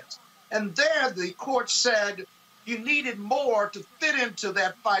context. And there the court said you needed more to fit into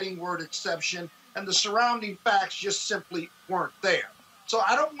that fighting word exception, and the surrounding facts just simply weren't there. So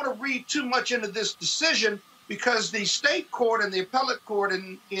I don't want to read too much into this decision, because the state court and the appellate court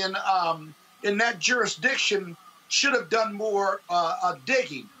in that jurisdiction should have done more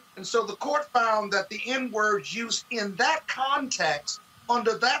digging. And so the court found that the N-word used in that context,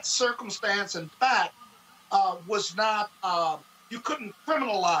 under that circumstance and fact, was not, you couldn't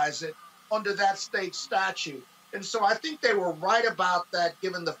criminalize it under that state statute. And so I think they were right about that,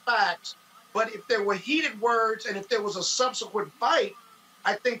 given the facts. But if there were heated words and if there was a subsequent fight,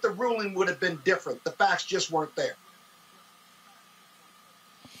 I think the ruling would have been different. The facts just weren't there.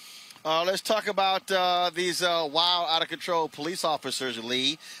 Let's talk about these wild, out-of-control police officers,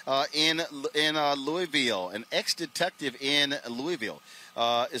 Lee, in Louisville. An ex-detective in Louisville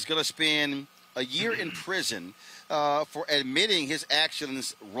is going to spend a year in prison for admitting his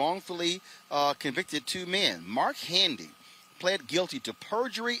actions wrongfully convicted two men. Mark Handy pled guilty to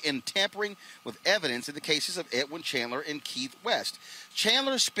perjury and tampering with evidence in the cases of Edwin Chandler and Keith West.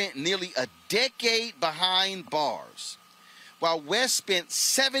 Chandler spent nearly a decade behind bars, while West spent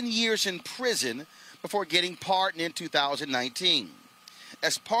 7 years in prison before getting pardoned in 2019.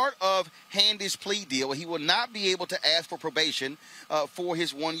 As part of Handy's plea deal, he will not be able to ask for probation for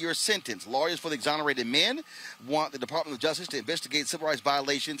his one-year sentence. Lawyers for the exonerated men want the Department of Justice to investigate civil rights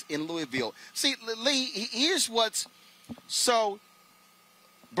violations in Louisville. See, Lee, here's what's... So,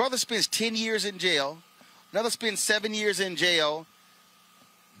 brother spends 10 years in jail. Another spends 7 years in jail.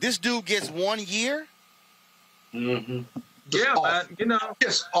 This dude gets 1 year? Mm-hmm. Yeah, man, you know,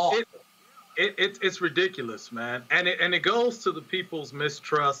 it's ridiculous, man. And it goes to the people's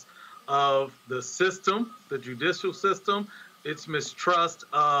mistrust of the system, the judicial system. It's mistrust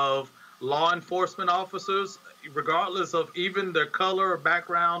of law enforcement officers, regardless of even their color or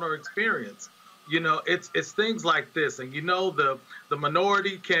background or experience. You know, it's things like this. And, you know, the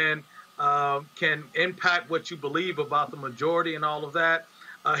minority can impact what you believe about the majority and all of that.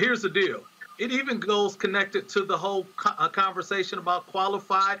 Here's the deal. It even goes connected to the whole conversation about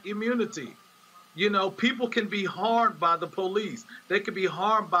qualified immunity. You know, people can be harmed by the police. They can be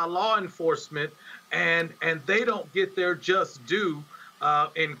harmed by law enforcement, and they don't get their just due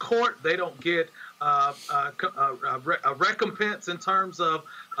in court. They don't get a recompense in terms of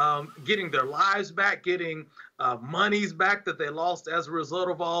getting their lives back, getting monies back that they lost as a result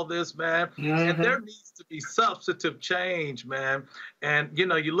of all this, man. Mm-hmm. And there needs to be substantive change, man. And, you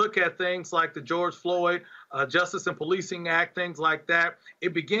know, you look at things like the George Floyd Justice and Policing Act, things like that.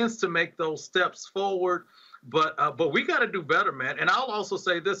 It begins to make those steps forward. But we got to do better, man. And I'll also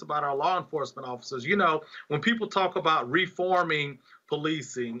say this about our law enforcement officers. You know, when people talk about reforming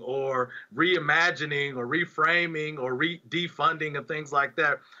policing or reimagining or reframing or defunding and things like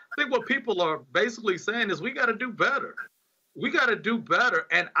that, I think what people are basically saying is we got to do better. We got to do better.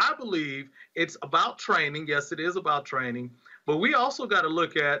 And I believe it's about training. Yes, it is about training. But we also got to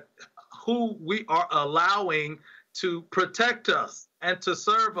look at who we are allowing to protect us and to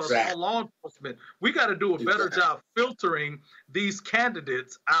serve us on law enforcement. We got to do a better job filtering these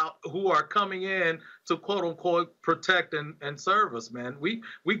candidates out who are coming in to quote unquote protect and serve us, man. We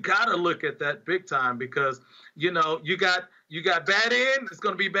got to look at that big time because, you know, you got bad in, it's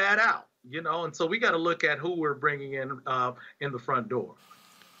going to be bad out, you know, and so we got to look at who we're bringing in the front door.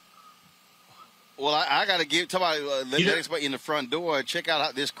 Well, I got to talk about anybody in the front door. Check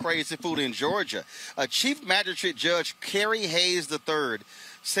out this crazy food in Georgia. Chief Magistrate Judge Kerry Hayes III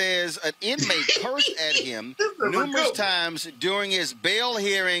says an inmate cursed at him numerous times during his bail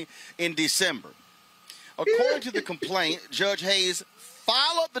hearing in December. According to the complaint, Judge Hayes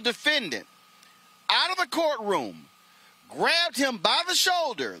followed the defendant out of the courtroom, grabbed him by the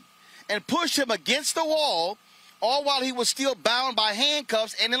shoulder, and pushed him against the wall, all while he was still bound by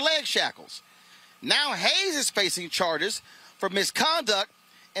handcuffs and in leg shackles. Now Hayes is facing charges for misconduct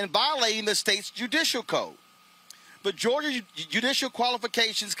and violating the state's judicial code. The Georgia Judicial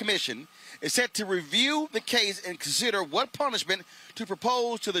Qualifications Commission is set to review the case and consider what punishment to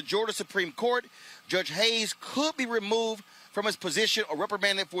propose to the Georgia Supreme Court. Judge Hayes could be removed from his position or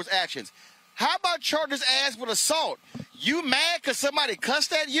reprimanded for his actions. How about charges as with assault? You mad because somebody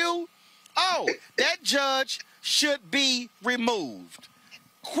cussed at you? Oh, that judge should be removed.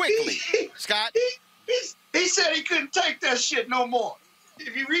 Quickly, Scott. He said he couldn't take that shit no more.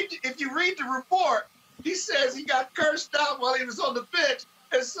 If you read the report, he says he got cursed out while he was on the bench,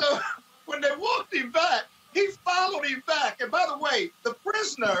 and so when they walked him back, he followed him back. And by the way, the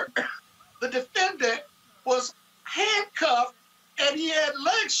prisoner, the defendant, was handcuffed and he had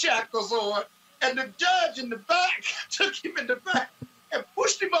leg shackles on, and the judge in the back took him in the back and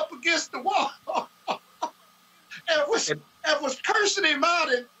pushed him up against the wall. and was cursing him out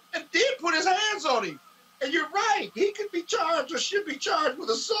and did put his hands on him. And you're right, he could be charged or should be charged with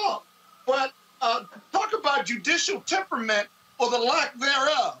assault. But talk about judicial temperament or the lack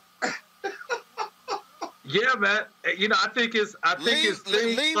thereof. Yeah, man. You know, I think it's Lee,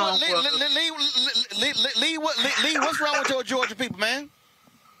 what's wrong with your Georgia people, man?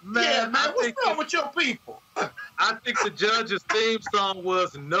 Man, what's wrong with your people? I think the judge's theme song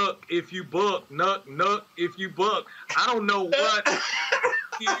was "Nuck if you buck, nuck if you buck." I don't know what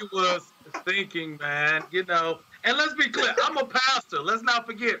he was thinking, man. You know, and let's be clear, I'm a pastor. Let's not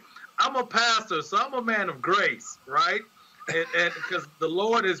forget, I'm a pastor, so I'm a man of grace, right? And because the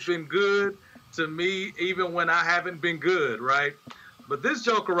Lord has been good to me even when I haven't been good, right? But this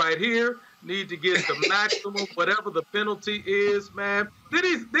joker right here need to get the maximum, whatever the penalty is, man. Then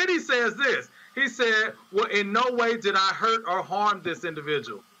he says this. He said, well, in no way did I hurt or harm this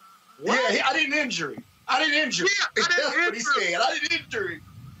individual. What? Yeah, I didn't injure him. I didn't injure him. Yeah, That's what he said. I didn't injure him.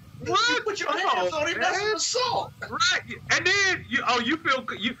 What? You put your hands on him, that's an assault. Right. And then you feel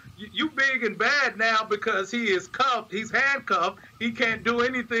you big and bad now because he is cuffed, he's handcuffed, he can't do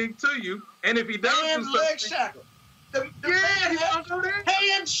anything to you. And if he does do something, leg shackles. The man had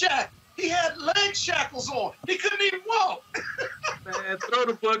hand shackles. He had leg shackles on. He couldn't even walk. Man, throw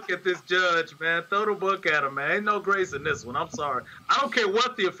the book at this judge, man. Throw the book at him, man. Ain't no grace in this one. I'm sorry. I don't care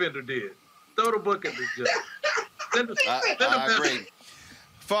what the offender did. Throw the book at this judge. I agree.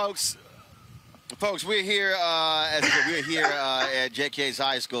 Folks, we're here at JK's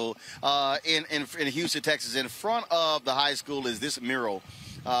High School in Houston, Texas. In front of the high school is this mural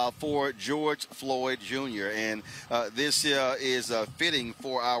for George Floyd Jr. And this is fitting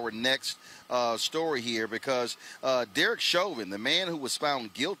for our next story here because Derek Chauvin, the man who was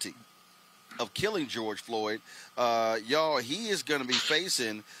found guilty of killing George Floyd, y'all, he is going to be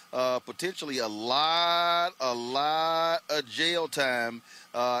facing potentially a lot of jail time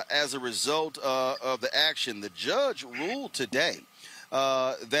as a result of the action. The judge ruled today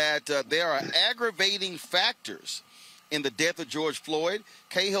that there are aggravating factors in the death of George Floyd.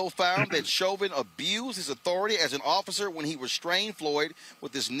 Cahill found that Chauvin abused his authority as an officer when he restrained Floyd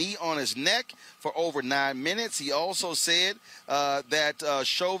with his knee on his neck for over 9 minutes. He also said that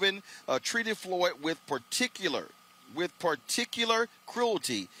Chauvin treated Floyd with particular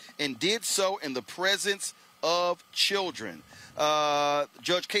cruelty and did so in the presence of children.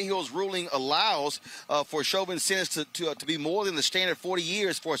 Judge Cahill's ruling allows for Chauvin's sentence to be more than the standard 40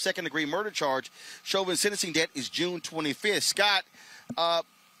 years for a second-degree murder charge. Chauvin's sentencing date is June 25th. Scott,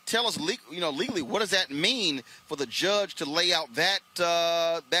 tell us, legally, what does that mean for the judge to lay out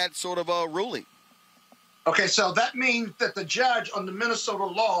that sort of a ruling? Okay, so that means that the judge under Minnesota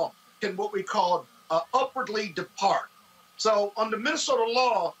law can what we call upwardly depart. So under Minnesota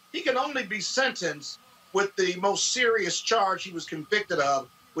law, he can only be sentenced with the most serious charge he was convicted of,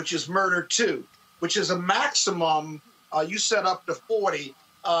 which is murder 2, which is a maximum, you set up to 40,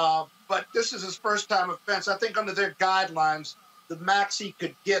 but this is his first-time offense. I think under their guidelines, the max he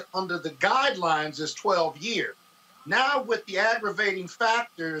could get under the guidelines is 12 years. Now with the aggravating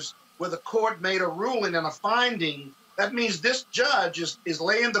factors where the court made a ruling and a finding, that means this judge is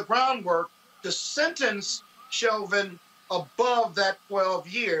laying the groundwork to sentence Chauvin above that 12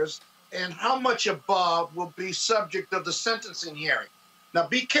 years, and how much above will be subject of the sentencing hearing. Now,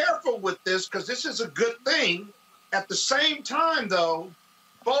 be careful with this because this is a good thing. At the same time, though,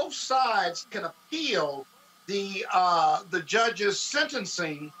 both sides can appeal the judge's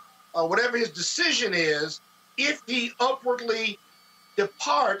sentencing, whatever his decision is, if he upwardly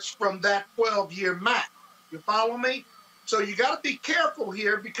departs from that 12-year max. You follow me? So you got to be careful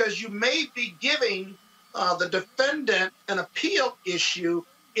here because you may be giving the defendant an appeal issue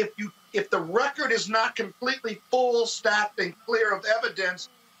if the record is not completely full, stacked, and clear of evidence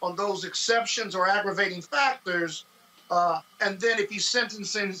on those exceptions or aggravating factors, and then if he's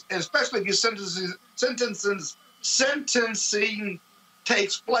sentencing, and especially if your sentencing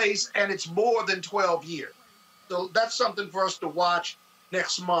takes place and it's more than 12 years. So that's something for us to watch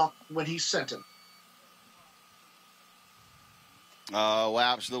next month when he's sentenced. Well,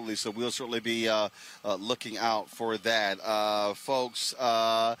 absolutely. So we'll certainly be looking out for that, folks.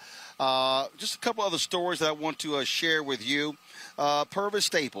 Just a couple other stories that I want to share with you. Purvis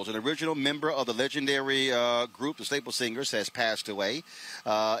Staples, an original member of the legendary group, the Staples Singers, has passed away. It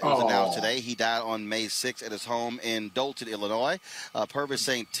was announced today. He died on May 6th at his home in Dolton, Illinois. Purvis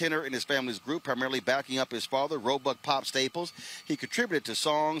sang tenor in his family's group, primarily backing up his father, Roebuck Pop Staples. He contributed to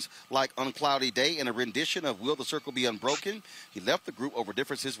songs like Uncloudy Day and a rendition of Will the Circle Be Unbroken. He left the group over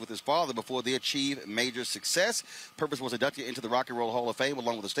differences with his father before they achieved major success. Purvis was inducted into the Rock and Roll Hall of Fame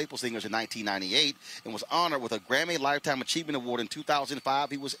along with the Staples Singers in 1998 and was honored with a Grammy Lifetime Achievement Award in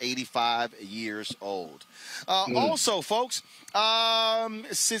 2005. He was 85 years old. Also, folks,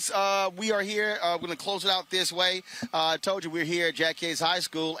 since we are here, we're going to close it out this way. I told you we're here at Jack Yates High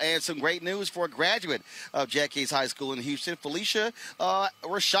School, and some great news for a graduate of Jack Yates High School in Houston, Felicia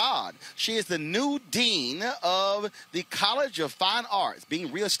Rashad. She is the new dean of the College of Fine Arts,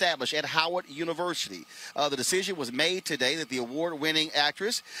 being reestablished at Howard University. The decision was made today that the award-winning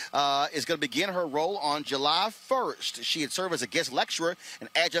actress is going to begin her role on July 1st. She had served as a guest lecturer and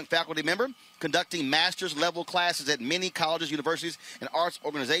adjunct faculty member, conducting master's level classes at many colleges, universities, and arts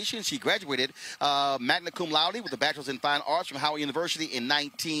organizations. She graduated magna cum laude with a bachelor's in fine arts from Howard University in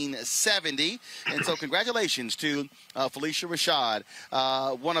 1970. And so congratulations to Felicia Rashad,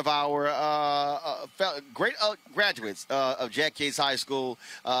 one of our great graduates of Jack Yates High School,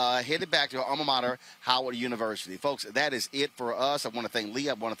 headed back to her alma mater, Howard University. Folks, that is it for us. I want to thank Lee.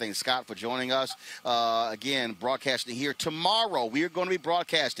 I want to thank Scott for joining us. Again, broadcasting here. Tomorrow, we are going to be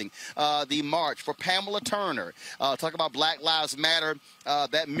broadcasting the march for Pamela Turner. Talk about Black Lives Matter.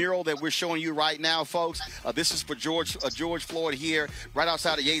 That mural that we're showing you right now, folks, this is for George Floyd here right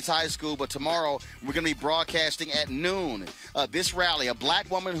outside of Yates High School. But tomorrow, we're going to be broadcasting at noon. This rally, a black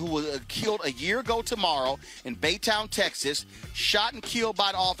woman who was killed a year ago tomorrow in Baytown, Texas, shot and killed by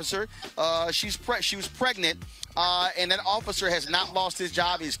an officer. She was pregnant. And that officer has not lost his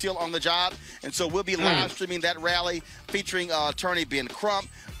job. He's still on the job. And so we'll be live streaming that rally featuring attorney Ben Crump,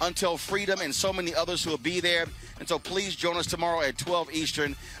 Until Freedom, and so many others who will be there. And so please join us tomorrow at 12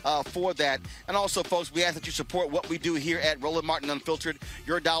 Eastern for that. And also, folks, we ask that you support what we do here at Roland Martin Unfiltered.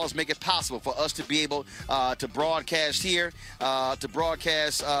 Your dollars make it possible for us to be able to broadcast here, to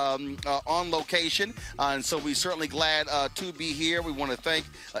broadcast on location. And so we're certainly glad to be here. We want to thank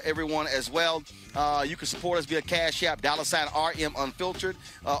everyone as well. You can support us via Cash App, $RM Unfiltered.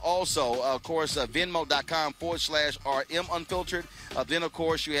 Also, of course, Venmo.com/RM Unfiltered. Then, of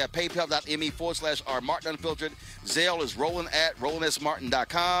course, you have PayPal.me/R Martin Unfiltered. Zelle is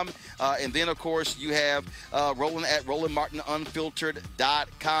Roland@RolandSMartin.com. And then, of course, you have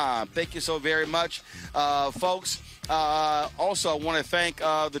Roland@RolandMartinUnfiltered.com. Thank you so very much, folks. Also, I want to thank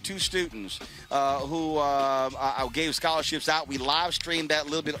the two students who I gave scholarships out. We live streamed that a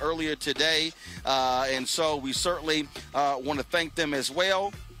little bit earlier today, and so we certainly want to thank them as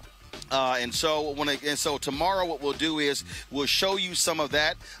well. And so tomorrow what we'll do is we'll show you some of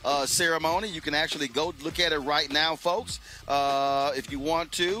that ceremony. You can actually go look at it right now, folks, if you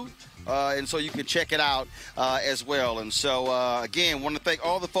want to. and so you can check it out as well. And so, again, want to thank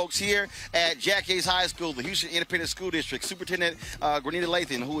all the folks here at Jack Yates High School, the Houston Independent School District, Superintendent Grenita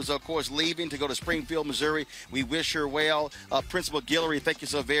Lathan, who is, of course, leaving to go to Springfield, Missouri. We wish her well. Principal Guillory, thank you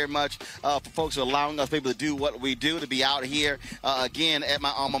so very much for folks allowing us to be able to do what we do, to be out here, again, at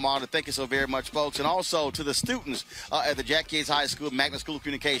my alma mater. Thank you so very much, folks. And also to the students at the Jack Yates High School, Magnet School of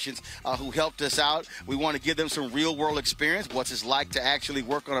Communications, who helped us out. We want to give them some real-world experience, what's it like to actually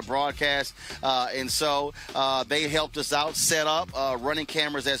work on a broadcast. And so they helped us out, set up, running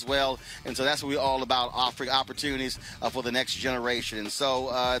cameras as well. And so that's what we're all about, offering opportunities for the next generation. And so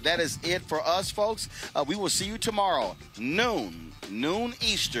that is it for us, folks. We will see you tomorrow, noon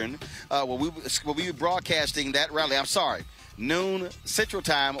Eastern, where we'll be broadcasting that rally. I'm sorry, noon Central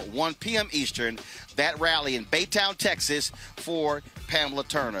Time, 1 p.m. Eastern, that rally in Baytown, Texas, for Pamela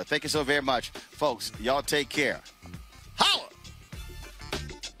Turner. Thank you so very much, folks. Y'all take care. Holla!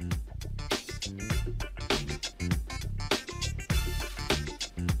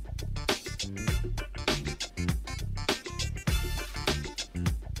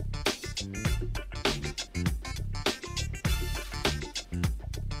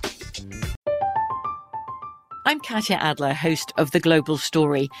 I'm Katya Adler, host of The Global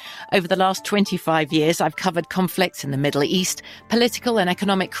Story. Over the last 25 years, I've covered conflicts in the Middle East, political and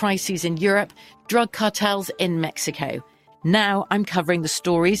economic crises in Europe, drug cartels in Mexico. Now I'm covering the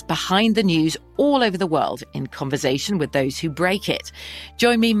stories behind the news all over the world in conversation with those who break it.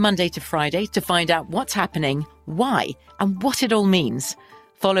 Join me Monday to Friday to find out what's happening, why, and what it all means.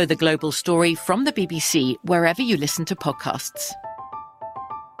 Follow The Global Story from the BBC wherever you listen to podcasts.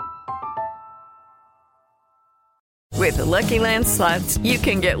 With the Lucky Land Slots, you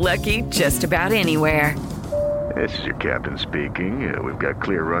can get lucky just about anywhere. This is your captain speaking. We've got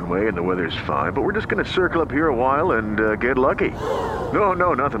clear runway and the weather's fine, but we're just going to circle up here a while and get lucky.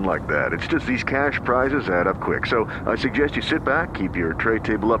 No, nothing like that. It's just these cash prizes add up quick. So I suggest you sit back, keep your tray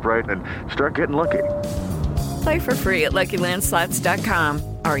table upright, and start getting lucky. Play for free at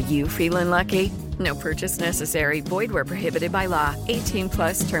LuckyLandSlots.com. Are you feeling lucky? No purchase necessary. Void where prohibited by law.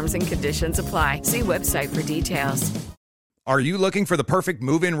 18+ terms and conditions apply. See website for details. Are you looking for the perfect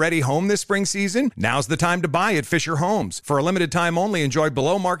move-in ready home this spring season? Now's the time to buy at Fisher Homes. For a limited time only, enjoy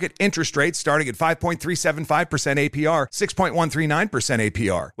below-market interest rates starting at 5.375% APR, 6.139%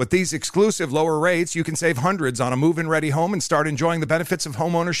 APR. With these exclusive lower rates, you can save hundreds on a move-in ready home and start enjoying the benefits of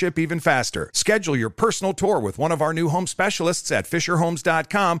home ownership even faster. Schedule your personal tour with one of our new home specialists at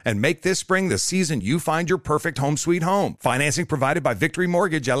FisherHomes.com and make this spring the season you find your perfect home sweet home. Financing provided by Victory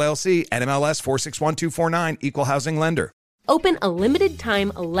Mortgage, LLC, NMLS 461249, Equal Housing Lender. Open a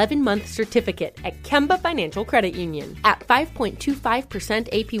limited-time 11-month certificate at Kemba Financial Credit Union. At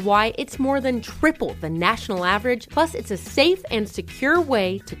 5.25% APY, it's more than triple the national average, plus it's a safe and secure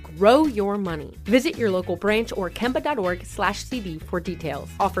way to grow your money. Visit your local branch or kemba.org/CD for details.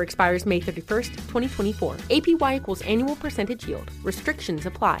 Offer expires May 31st, 2024. APY equals annual percentage yield. Restrictions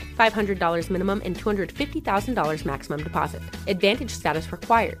apply. $500 minimum and $250,000 maximum deposit. Advantage status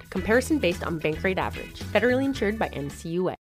required. Comparison based on bank rate average. Federally insured by NCUA.